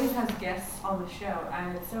he always has guests on the show,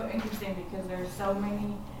 and it's so interesting because there's so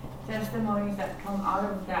many testimonies that come out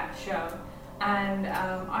of that show. And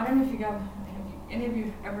I don't know if have any of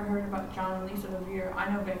you ever heard about John and Lisa Bevere? I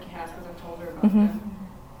know Becky has because I told her about them.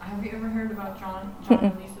 Have you ever heard about John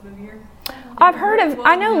and Lisa Bevere? I've heard of.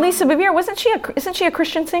 I know Lisa Bevere. Isn't she a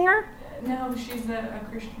Christian singer? No, she's a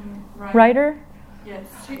Christian Writer? Yes,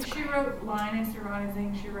 she wrote Lioness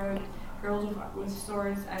Rising. She wrote Girls with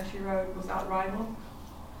Swords, and she wrote Without Rival.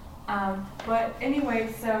 But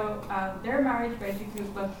anyway, so their marriage basically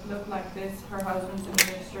looked like this. Her husband's a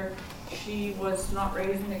minister. She was not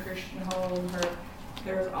raised in a Christian home.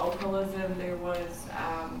 There was alcoholism. There was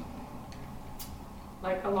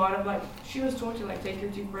like a lot of she was taught to take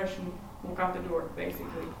your toothbrush and walk out the door,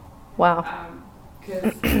 basically. Wow.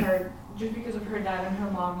 Because just because of her dad and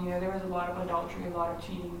her mom, there was a lot of adultery, a lot of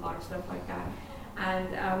cheating, a lot of stuff like that. And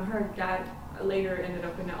her dad later ended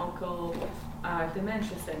up in an alcohol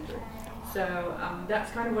dementia center. So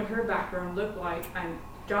that's kind of what her background looked like. And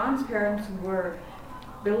John's parents were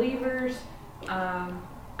believers,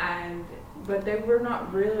 but they were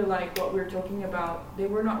not really like what we're talking about. They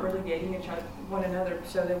were not really dating one another,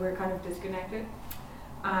 so they were kind of disconnected.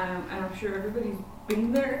 and I'm sure everybody's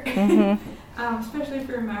been there, especially if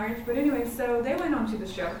you're in marriage. But anyway, so they went on to the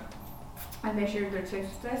show, and they shared their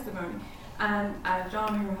testimony. And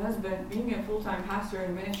John, her husband, being a full-time pastor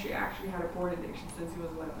in ministry, actually had a porn addiction since he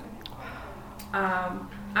was 11.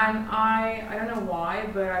 And I don't know why,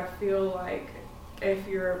 but I feel like if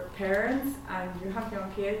you're parents and you have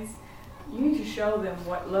young kids, you need to show them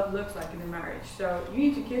what love looks like in a marriage. So you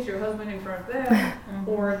need to kiss your husband in front of them,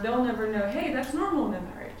 or they'll never know, hey, that's normal in a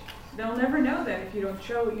marriage. They'll never know that if you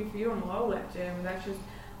don't love that to them. That's just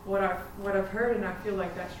what I've heard, and I feel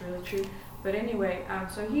like that's really true. But anyway,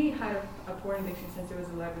 so he had a porn addiction since he was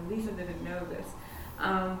 11. Lisa didn't know this.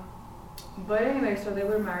 But anyway, so they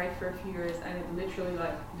were married for a few years, and it literally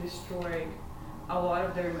like destroyed a lot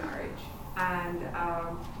of their marriage. And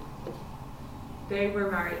they were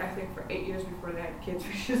married, I think, for 8 years before they had kids,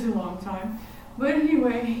 which is a long time. But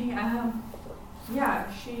anyway,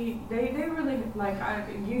 they really, like,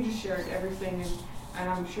 you just shared everything, and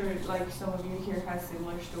I'm sure, like, some of you here have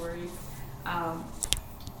similar stories.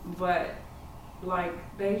 But, like,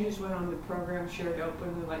 they just went on the program, shared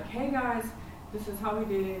openly, like, hey guys, this is how we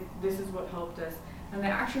did it, this is what helped us. And they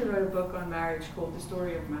actually wrote a book on marriage called The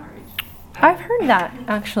Story of Marriage. I've heard that,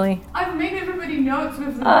 actually. I've made everybody notes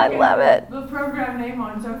with the I love it. The program name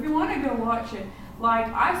on. So if you want to go watch it, like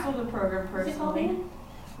I saw the program personally. Is it called again?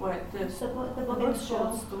 What? The book It's is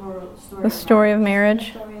called called The Story of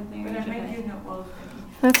Marriage. Story of But Marriage. I made Okay. you note while I was thinking.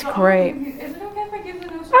 That's So great. is it okay if I give the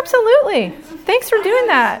notes? Absolutely. Thanks for doing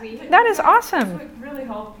that. That is This awesome. would really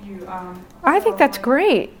help you. I think that's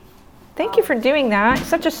great. Thank you for doing that.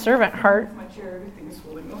 Such a servant heart. My chair, everything is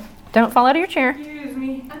falling off. Don't fall out of your chair. Excuse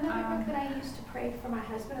me. Another book that I used to pray for my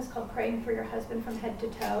husband is called Praying for Your Husband from Head to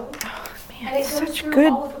Toe. Oh, And man, it goes such through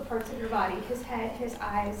good. all of the parts of your body. His head, his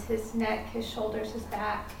eyes, his neck, his shoulders, his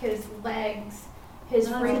back, his legs, his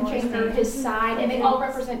That's ring finger, interesting. his side, and they all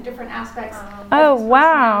represent different aspects Oh, of his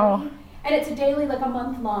wow. personality. And it's a daily, like a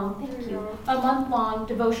month-long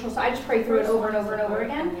devotional. So I just pray through it over and over and over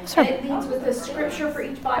again. Sure. And it leads with the scripture for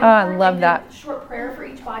each body Oh, I part. love and then that. Short prayer for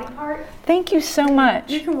each body part. Thank you so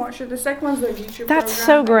much. You can watch it. The second one's the YouTube That's program,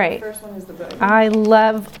 so and great. The first one is the book. I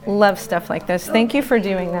love stuff like this. Thank you for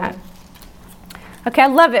doing that. Okay, I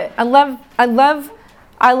love it. I love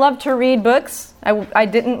to read books. I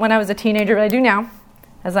didn't when I was a teenager, but I do now.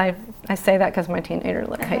 As I say that because my teenager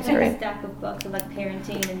I hates have to like a read. stack of books of like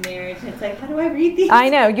parenting and marriage. And it's like, how do I read these? I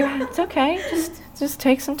know. It's okay. Just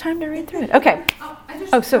take some time to read through it. Okay. I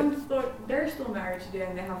just so- thought they're still married today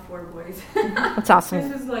and they have 4 boys. That's awesome.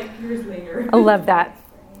 This is like years later. I love that.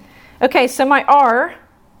 Okay, so my R,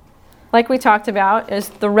 like we talked about, is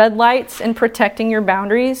the red lights and protecting your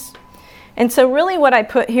boundaries. And so really what I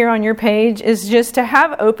put here on your page is just to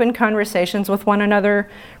have open conversations with one another.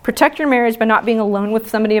 Protect your marriage by not being alone with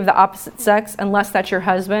somebody of the opposite sex unless that's your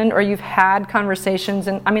husband or you've had conversations.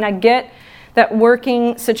 And I mean, I get that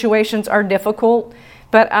working situations are difficult,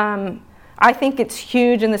 but I think it's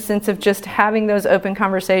huge in the sense of just having those open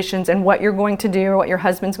conversations and what you're going to do or what your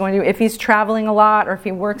husband's going to do. If he's traveling a lot or if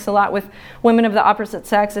he works a lot with women of the opposite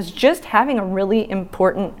sex, is just having a really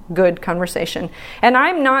important, good conversation. And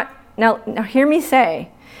I'm not... Now hear me say,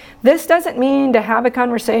 this doesn't mean to have a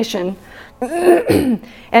conversation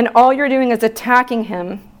and all you're doing is attacking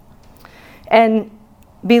him and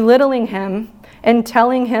belittling him and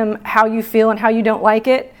telling him how you feel and how you don't like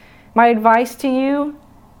it. My advice to you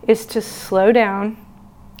is to slow down,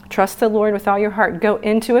 trust the Lord with all your heart, go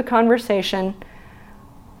into a conversation,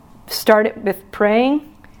 start it with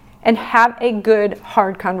praying, and have a good,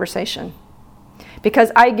 hard conversation.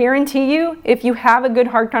 Because I guarantee you, if you have a good,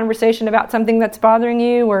 hard conversation about something that's bothering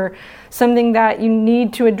you or something that you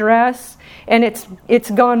need to address, and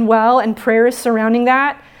it's gone well and prayer is surrounding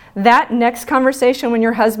that next conversation when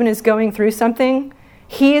your husband is going through something,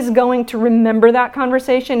 he is going to remember that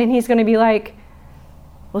conversation and he's going to be like,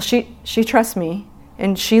 well, she trusts me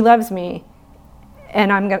and she loves me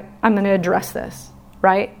and I'm going to address this,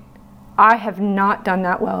 right? I have not done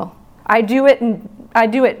that well. I do it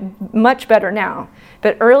much better now.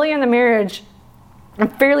 But early in the marriage, I'm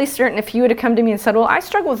fairly certain if you would have come to me and said, well, I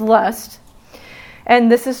struggle with lust,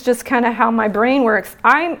 and this is just kind of how my brain works,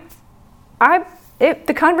 the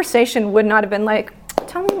conversation would not have been like,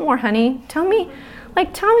 tell me more, honey. Tell me,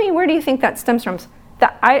 where do you think that stems from?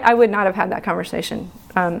 I would not have had that conversation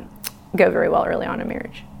go very well early on in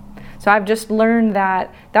marriage. So I've just learned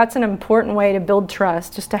that that's an important way to build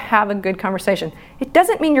trust, just to have a good conversation. It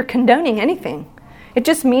doesn't mean you're condoning anything. It's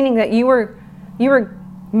just meaning that you were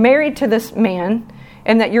married to this man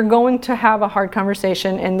and that you're going to have a hard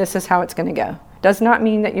conversation and this is how it's going to go. Does not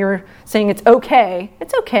mean that you're saying it's okay.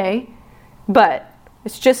 It's okay, but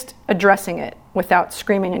it's just addressing it without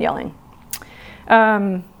screaming and yelling.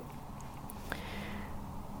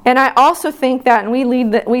 And I also think that, and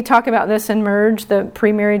we talk about this in Merge, the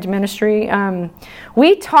pre-marriage ministry,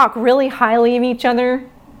 we talk really highly of each other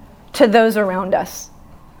to those around us.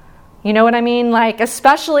 You know what I mean? Like,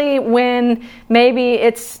 especially when maybe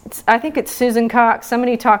I think it's Susan Cox,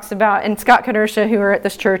 somebody talks about, and Scott Kadersha, who are at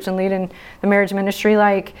this church and lead in the marriage ministry,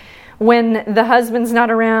 like, when the husband's not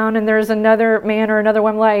around and there's another man or another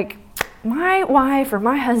woman, like, my wife or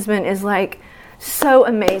my husband is like so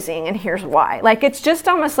amazing, and here's why. Like, it's just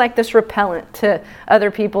almost like this repellent to other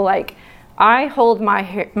people. Like, I hold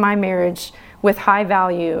my marriage with high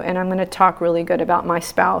value, and I'm going to talk really good about my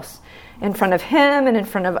spouse in front of him and in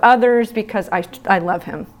front of others because I love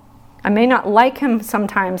him. I may not like him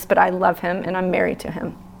sometimes, but I love him and I'm married to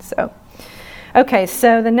him. So, okay,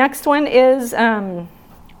 so the next one is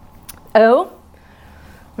O,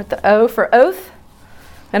 with the O for oath.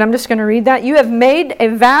 And I'm just going to read that. You have made a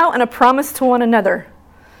vow and a promise to one another.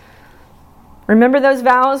 Remember those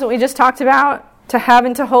vows that we just talked about? To have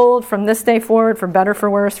and to hold from this day forward, for better, for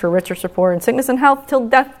worse, for richer, for poor, in sickness and health, till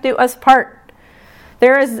death do us part.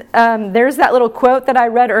 There's that little quote that I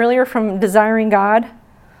read earlier from Desiring God.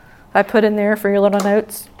 I put in there for your little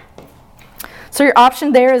notes. So your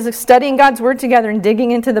option there is studying God's Word together and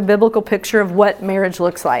digging into the biblical picture of what marriage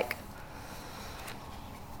looks like.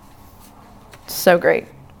 So great.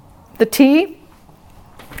 The T,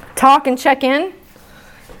 talk and check in.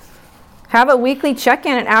 Have a weekly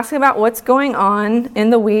check-in and ask about what's going on in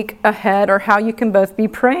the week ahead or how you can both be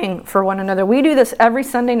praying for one another. We do this every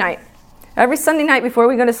Sunday night. Every Sunday night before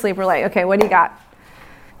we go to sleep, we're like, okay, what do you got?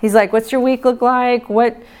 He's like, what's your week look like?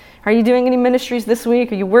 What are you doing any ministries this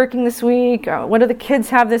week? Are you working this week? What do the kids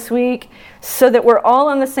have this week? So that we're all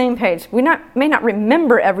on the same page. We may not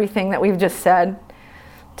remember everything that we've just said.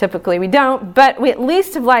 Typically we don't, but we at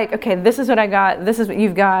least have like, okay, this is what I got, this is what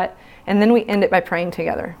you've got, and then we end it by praying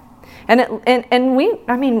together. And we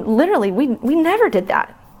literally, we never did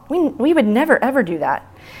that. We would never ever do that.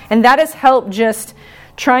 And that has helped just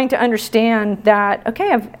trying to understand that,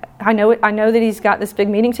 okay, I know that he's got this big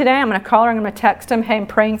meeting today. I'm going to call her. I'm going to text him, hey, I'm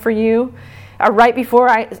praying for you. Right before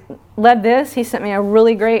I led this, he sent me a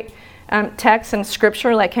really great text and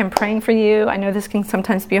scripture, like, hey, I'm praying for you. I know this can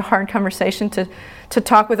sometimes be a hard conversation to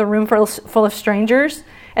talk with a room full of strangers.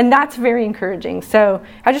 And that's very encouraging. So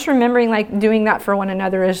I just remembering, like, doing that for one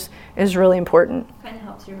another is really important. Kind of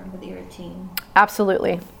helps you remember that you're a team.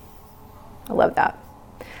 Absolutely. I love that.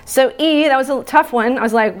 So E, that was a tough one. I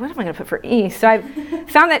was like, what am I going to put for E? So I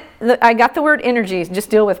found that I got the word energy. Just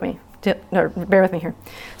deal with me. Bear with me here.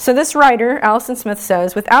 So this writer, Allison Smith,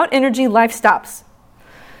 says, without energy, life stops.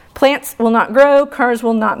 Plants will not grow, cars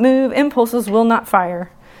will not move, impulses will not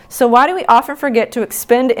fire. So why do we often forget to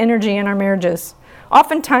expend energy in our marriages?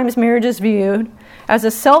 Oftentimes, marriage is viewed as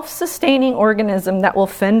a self-sustaining organism that will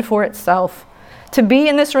fend for itself. To be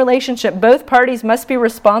in this relationship, both parties must be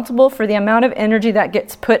responsible for the amount of energy that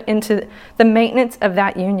gets put into the maintenance of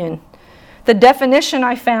that union. The definition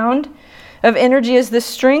I found of energy is the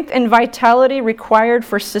strength and vitality required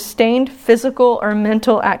for sustained physical or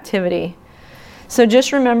mental activity. So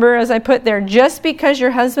just remember, as I put there, just because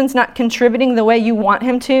your husband's not contributing the way you want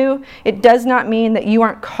him to, it does not mean that you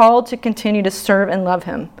aren't called to continue to serve and love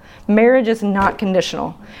him. Marriage is not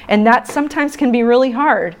conditional. And that sometimes can be really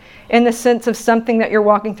hard in the sense of something that you're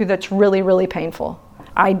walking through that's really, really painful.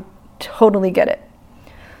 I totally get it.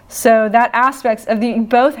 So that aspects of you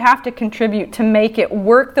both have to contribute to make it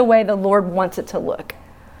work the way the Lord wants it to look.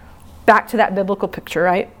 Back to that biblical picture,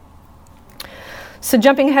 right? So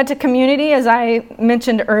jumping ahead to community, as I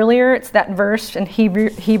mentioned earlier, it's that verse in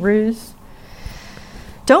Hebrews.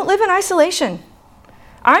 Don't live in isolation.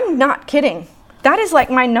 I'm not kidding. That is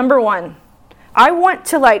like my number one. I want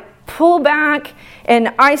to like pull back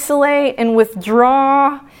and isolate and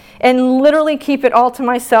withdraw and literally keep it all to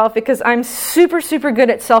myself because I'm super, super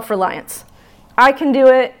good at self-reliance. I can do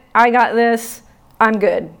it. I got this. I'm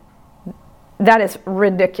good. That is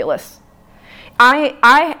ridiculous.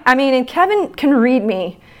 I mean, and Kevin can read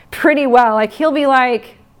me pretty well. Like, he'll be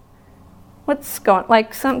like, what's going,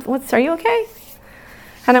 like, are you okay?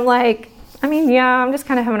 And I'm like, I mean, yeah, I'm just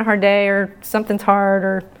kind of having a hard day or something's hard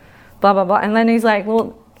or blah, blah, blah. And then he's like,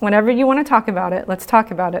 well, whenever you want to talk about it, let's talk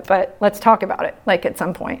about it. But let's talk about it, like, at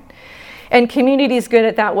some point. And community is good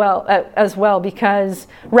at that as well, because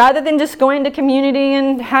rather than just going to community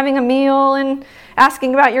and having a meal and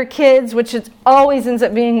asking about your kids, which it always ends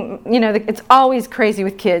up being, it's always crazy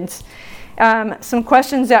with kids. Some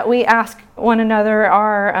questions that we ask one another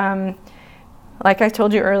are, like I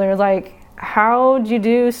told you earlier, like, how'd you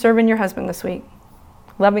do serving your husband this week?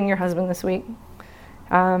 Loving your husband this week?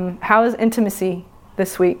 How is intimacy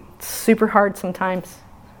this week? It's super hard sometimes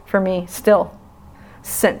for me still,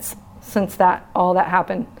 since that all that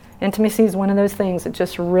happened. Intimacy is one of those things that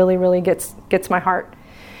just really, really gets my heart.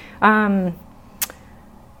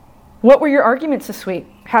 What were your arguments this week?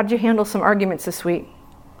 How did you handle some arguments this week?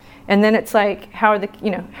 And then it's like, how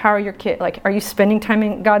are your kids? Like, are you spending time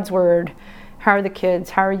in God's Word? How are the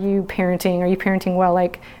kids? How are you parenting? Are you parenting well?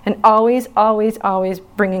 Like, and always, always, always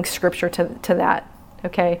bringing Scripture to that.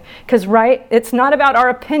 Okay, because it's not about our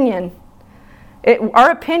opinion. Our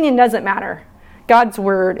opinion doesn't matter. God's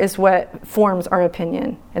Word is what forms our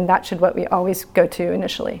opinion, and that should what we always go to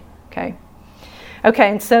initially. Okay,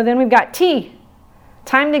 and so then we've got T,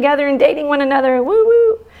 time together and dating one another. Woo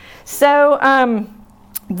woo. So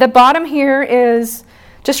the bottom here is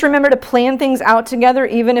just remember to plan things out together,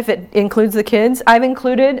 even if it includes the kids. I've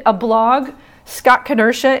included a blog. Scott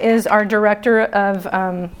Kadersha is our director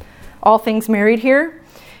of All Things Married here.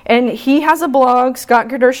 And he has a blog,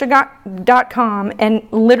 scottkadersha.com, and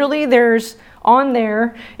literally there's on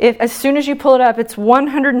there, as soon as you pull it up, it's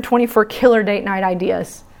 124 killer date night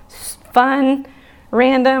ideas. Fun,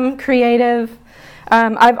 random, creative.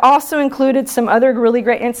 I've also included some other really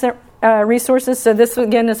great instant resources. So this,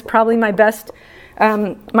 again, is probably my best,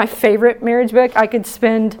 my favorite marriage book. I could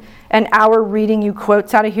spend an hour reading you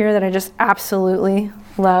quotes out of here that I just absolutely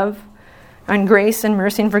love on grace and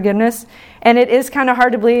mercy and forgiveness. And it is kind of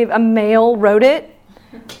hard to believe a male wrote it,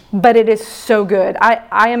 but it is so good.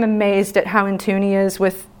 I am amazed at how in tune he is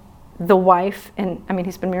with the wife. And I mean,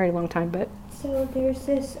 he's been married a long time, but. So there's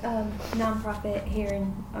this nonprofit here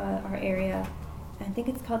in our area. I think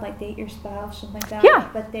it's called like Date Your Spouse, something like that. Yeah.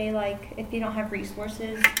 But they like, if you don't have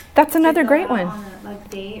resources. That's another great one. On a like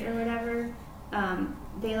date or whatever,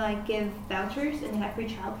 they like give vouchers and they have free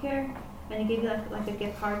childcare. And they give you like a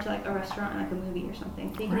gift card to like a restaurant and like a movie or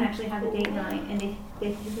something. So you can actually have a date night, and they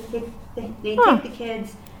take the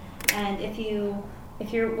kids. And if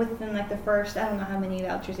you're within like the first, I don't know how many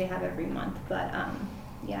vouchers they have every month, but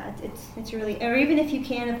yeah, it's really, or even if you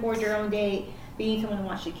can't afford your own date, but you need someone to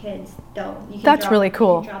watch the kids, that's really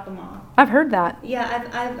cool. You can drop them off. I've heard that.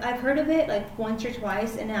 Yeah, I've heard of it like once or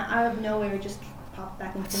twice, and now out of nowhere it just popped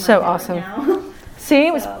back into my so head awesome. right now. See,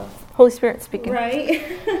 it was Holy Spirit speaking. Right.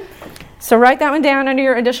 So write that one down under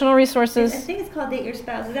your additional resources. I think it's called Date Your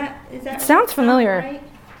Spouse. Is that it sounds familiar. Right?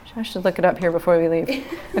 I should look it up here before we leave.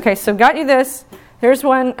 Okay, so got you this. There's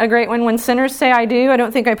a great one. When Sinners Say I Do. I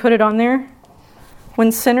don't think I put it on there.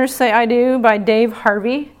 When Sinners Say I Do by Dave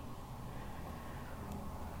Harvey.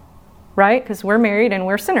 Right? Because we're married and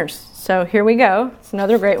we're sinners. So here we go. It's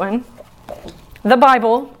another great one. The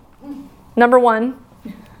Bible, number 1.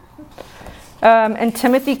 And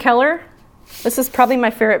Timothy Keller. This is probably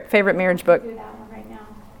my favorite marriage book. Do that one right now.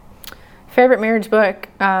 Favorite marriage book.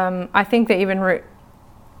 I think they even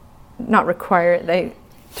not require it. They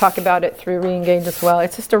talk about it through Reengage as well.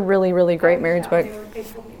 It's just a really, really great marriage book. They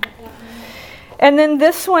told me about that one. And then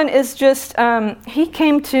this one is just, he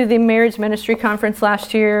came to the marriage ministry conference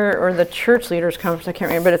last year, or the church leaders conference, I can't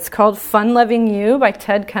remember, but it's called Fun Loving You by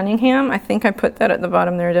Ted Cunningham. I think I put that at the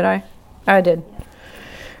bottom there, did I? I did.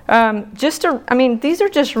 These are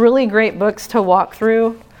just really great books to walk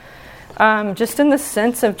through. Just in the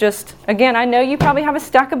sense of just, again, I know you probably have a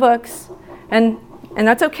stack of books, and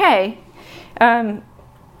that's okay.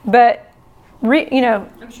 But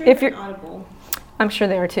I'm sure if you're Audible. I'm sure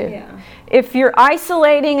they are too. Yeah. If you're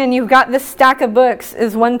isolating and you've got this stack of books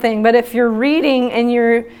is one thing, but if you're reading and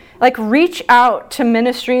you're like, reach out to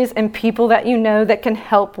ministries and people that you know that can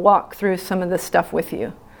help walk through some of this stuff with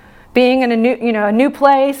you. Being in a new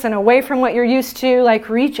place and away from what you're used to, like,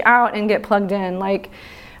 reach out and get plugged in. Like,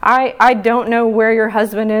 I don't know where your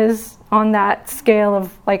husband is on that scale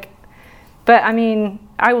of like, but I mean,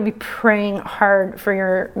 I will be praying hard for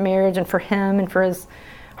your marriage and for him and for his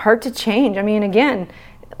heart to change. I mean, again,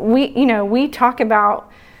 we talk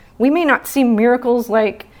about, we may not see miracles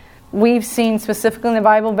like we've seen specifically in the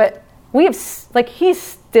Bible, but he's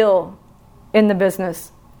still in the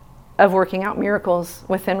business of working out miracles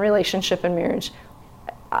within relationship and marriage.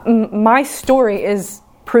 My story is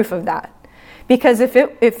proof of that. Because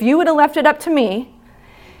if you would have left it up to me,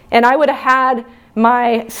 and I would have had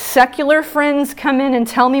my secular friends come in and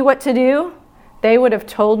tell me what to do, they would have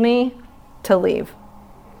told me to leave.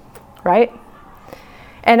 Right?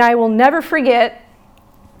 And I will never forget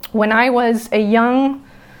when I was a young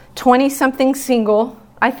 20-something single.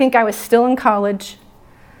 I think I was still in college.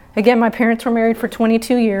 Again, my parents were married for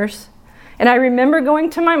 22 years. And I remember going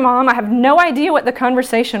to my mom. I have no idea what the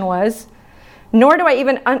conversation was, nor do I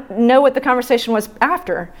even know what the conversation was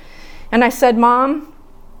after. And I said, Mom,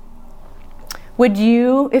 would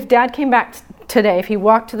you, if Dad came back today, if he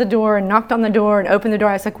walked to the door and knocked on the door and opened the door,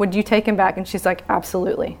 I was like, would you take him back? And she's like,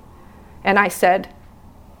 absolutely. And I said,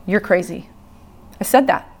 you're crazy. I said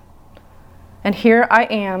that. And here I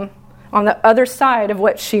am on the other side of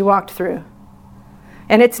what she walked through.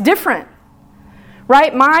 And it's different,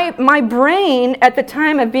 right? My brain at the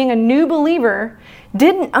time of being a new believer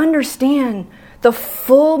didn't understand the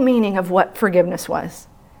full meaning of what forgiveness was.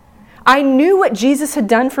 I knew what Jesus had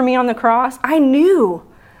done for me on the cross. I knew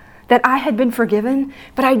that I had been forgiven,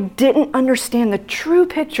 but I didn't understand the true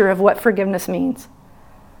picture of what forgiveness means.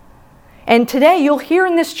 And today you'll hear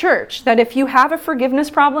in this church that if you have a forgiveness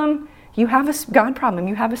problem, you have a God problem,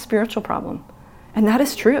 you have a spiritual problem. And that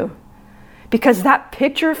is true. Because that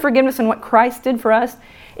picture of forgiveness and what Christ did for us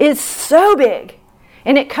is so big.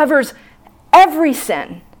 And it covers every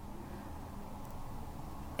sin.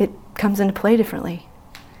 It comes into play differently.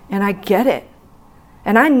 And I get it.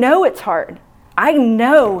 And I know it's hard. I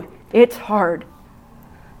know it's hard.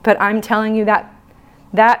 But I'm telling you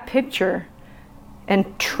that picture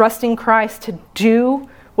and trusting Christ to do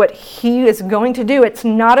what he is going to do, it's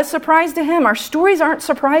not a surprise to him. Our stories aren't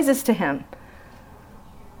surprises to him.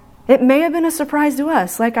 It may have been a surprise to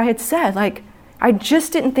us, like I had said. Like, I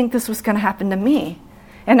just didn't think this was going to happen to me.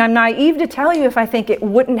 And I'm naive to tell you if I think it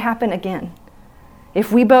wouldn't happen again.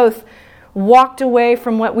 If we both walked away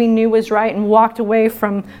from what we knew was right and walked away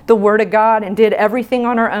from the Word of God and did everything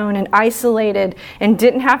on our own and isolated and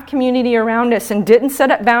didn't have community around us and didn't set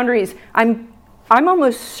up boundaries, I'm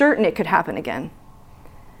almost certain it could happen again.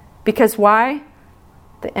 Because why?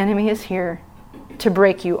 The enemy is here to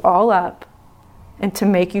break you all up and to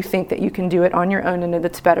make you think that you can do it on your own and that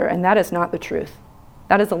it's better. And that is not the truth.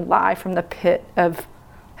 That is a lie from the pit of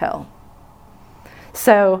hell.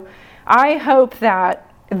 So I hope that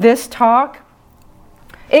this talk,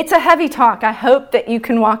 it's a heavy talk. I hope that you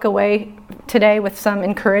can walk away today with some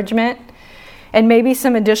encouragement and maybe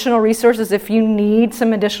some additional resources. If you need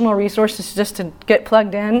some additional resources just to get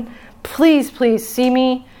plugged in, please see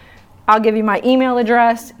me. I'll give you my email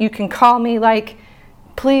address. You can call me.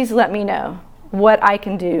 Please let me know what I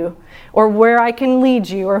can do or where I can lead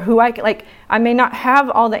you or who I can. I may not have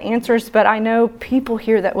all the answers, but I know people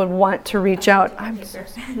here that would want to reach out.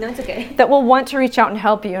 No, it's okay. That will want to reach out and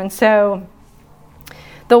help you. And so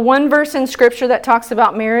the one verse in Scripture that talks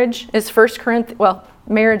about marriage is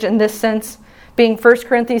marriage in this sense being 1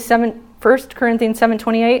 Corinthians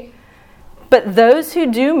 7:28. But those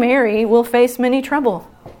who do marry will face many trouble.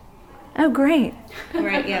 Oh, great.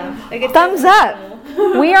 Right, yeah. Thumbs up.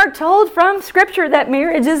 We are told from Scripture that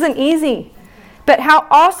marriage isn't easy. But how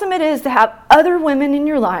awesome it is to have other women in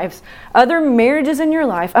your lives, other marriages in your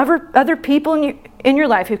life, other people in your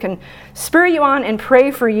life who can spur you on and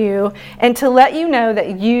pray for you and to let you know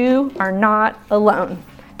that you are not alone.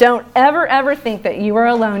 Don't ever think that you are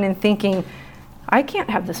alone in thinking, I can't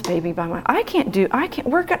have this baby by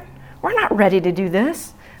we're not ready to do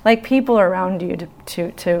this. People around you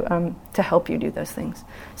to help you do those things.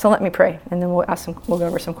 So let me pray, and then we'll go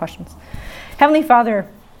over some questions. Heavenly Father,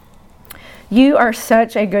 you are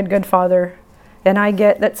such a good Father, and I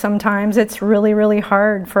get that sometimes it's really, really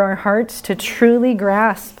hard for our hearts to truly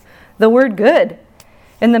grasp the word good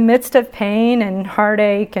in the midst of pain and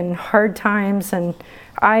heartache and hard times, and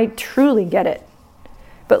I truly get it.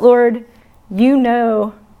 But Lord, you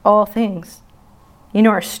know all things. You know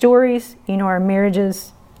our stories, you know our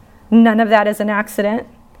marriages. None of that is an accident.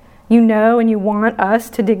 You know and you want us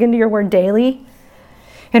to dig into your word daily.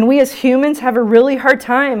 And we as humans have a really hard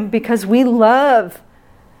time because we love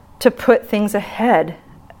to put things ahead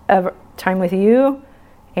of time with you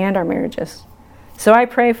and our marriages. So I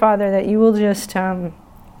pray, Father, that you will just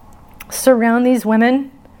surround these women.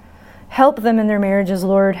 Help them in their marriages,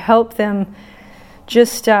 Lord. Help them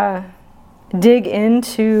just dig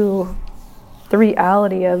into the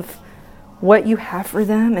reality of what you have for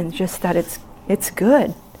them and just that it's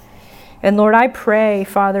good. And Lord, I pray,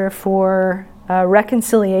 Father, for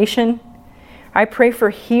reconciliation. I pray for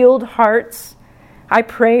healed hearts. I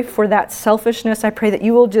pray for that selfishness. I pray that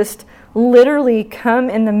you will just literally come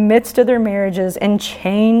in the midst of their marriages and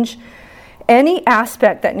change any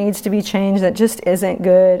aspect that needs to be changed that just isn't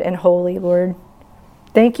good and holy, Lord.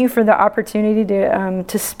 Thank you for the opportunity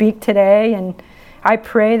to speak today. And I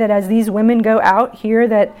pray that as these women go out here,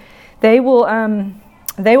 that they will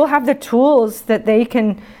have the tools that they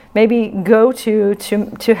can maybe go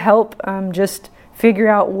to help just figure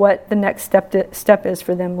out what the next step is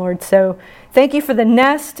for them, Lord. So thank you for the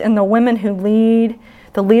nest and the women who lead,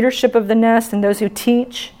 the leadership of the nest and those who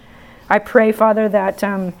teach. I pray, Father, that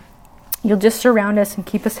you'll just surround us and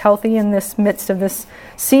keep us healthy in this midst of this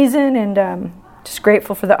season, and just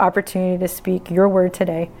grateful for the opportunity to speak your word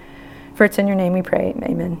today. For it's in your name we pray.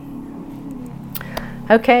 Amen.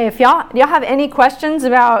 Okay, if y'all have any questions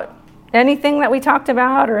about anything that we talked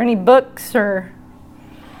about, or any books, or...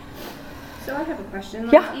 So I have a question.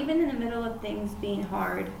 Yeah. Even in the middle of things being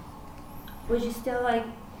hard, would you still like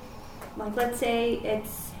let's say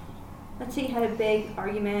you had a big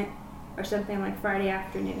argument or something like Friday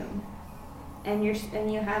afternoon, and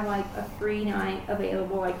you have like a free night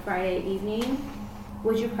available like Friday evening,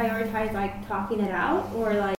 would you prioritize like talking it out, or like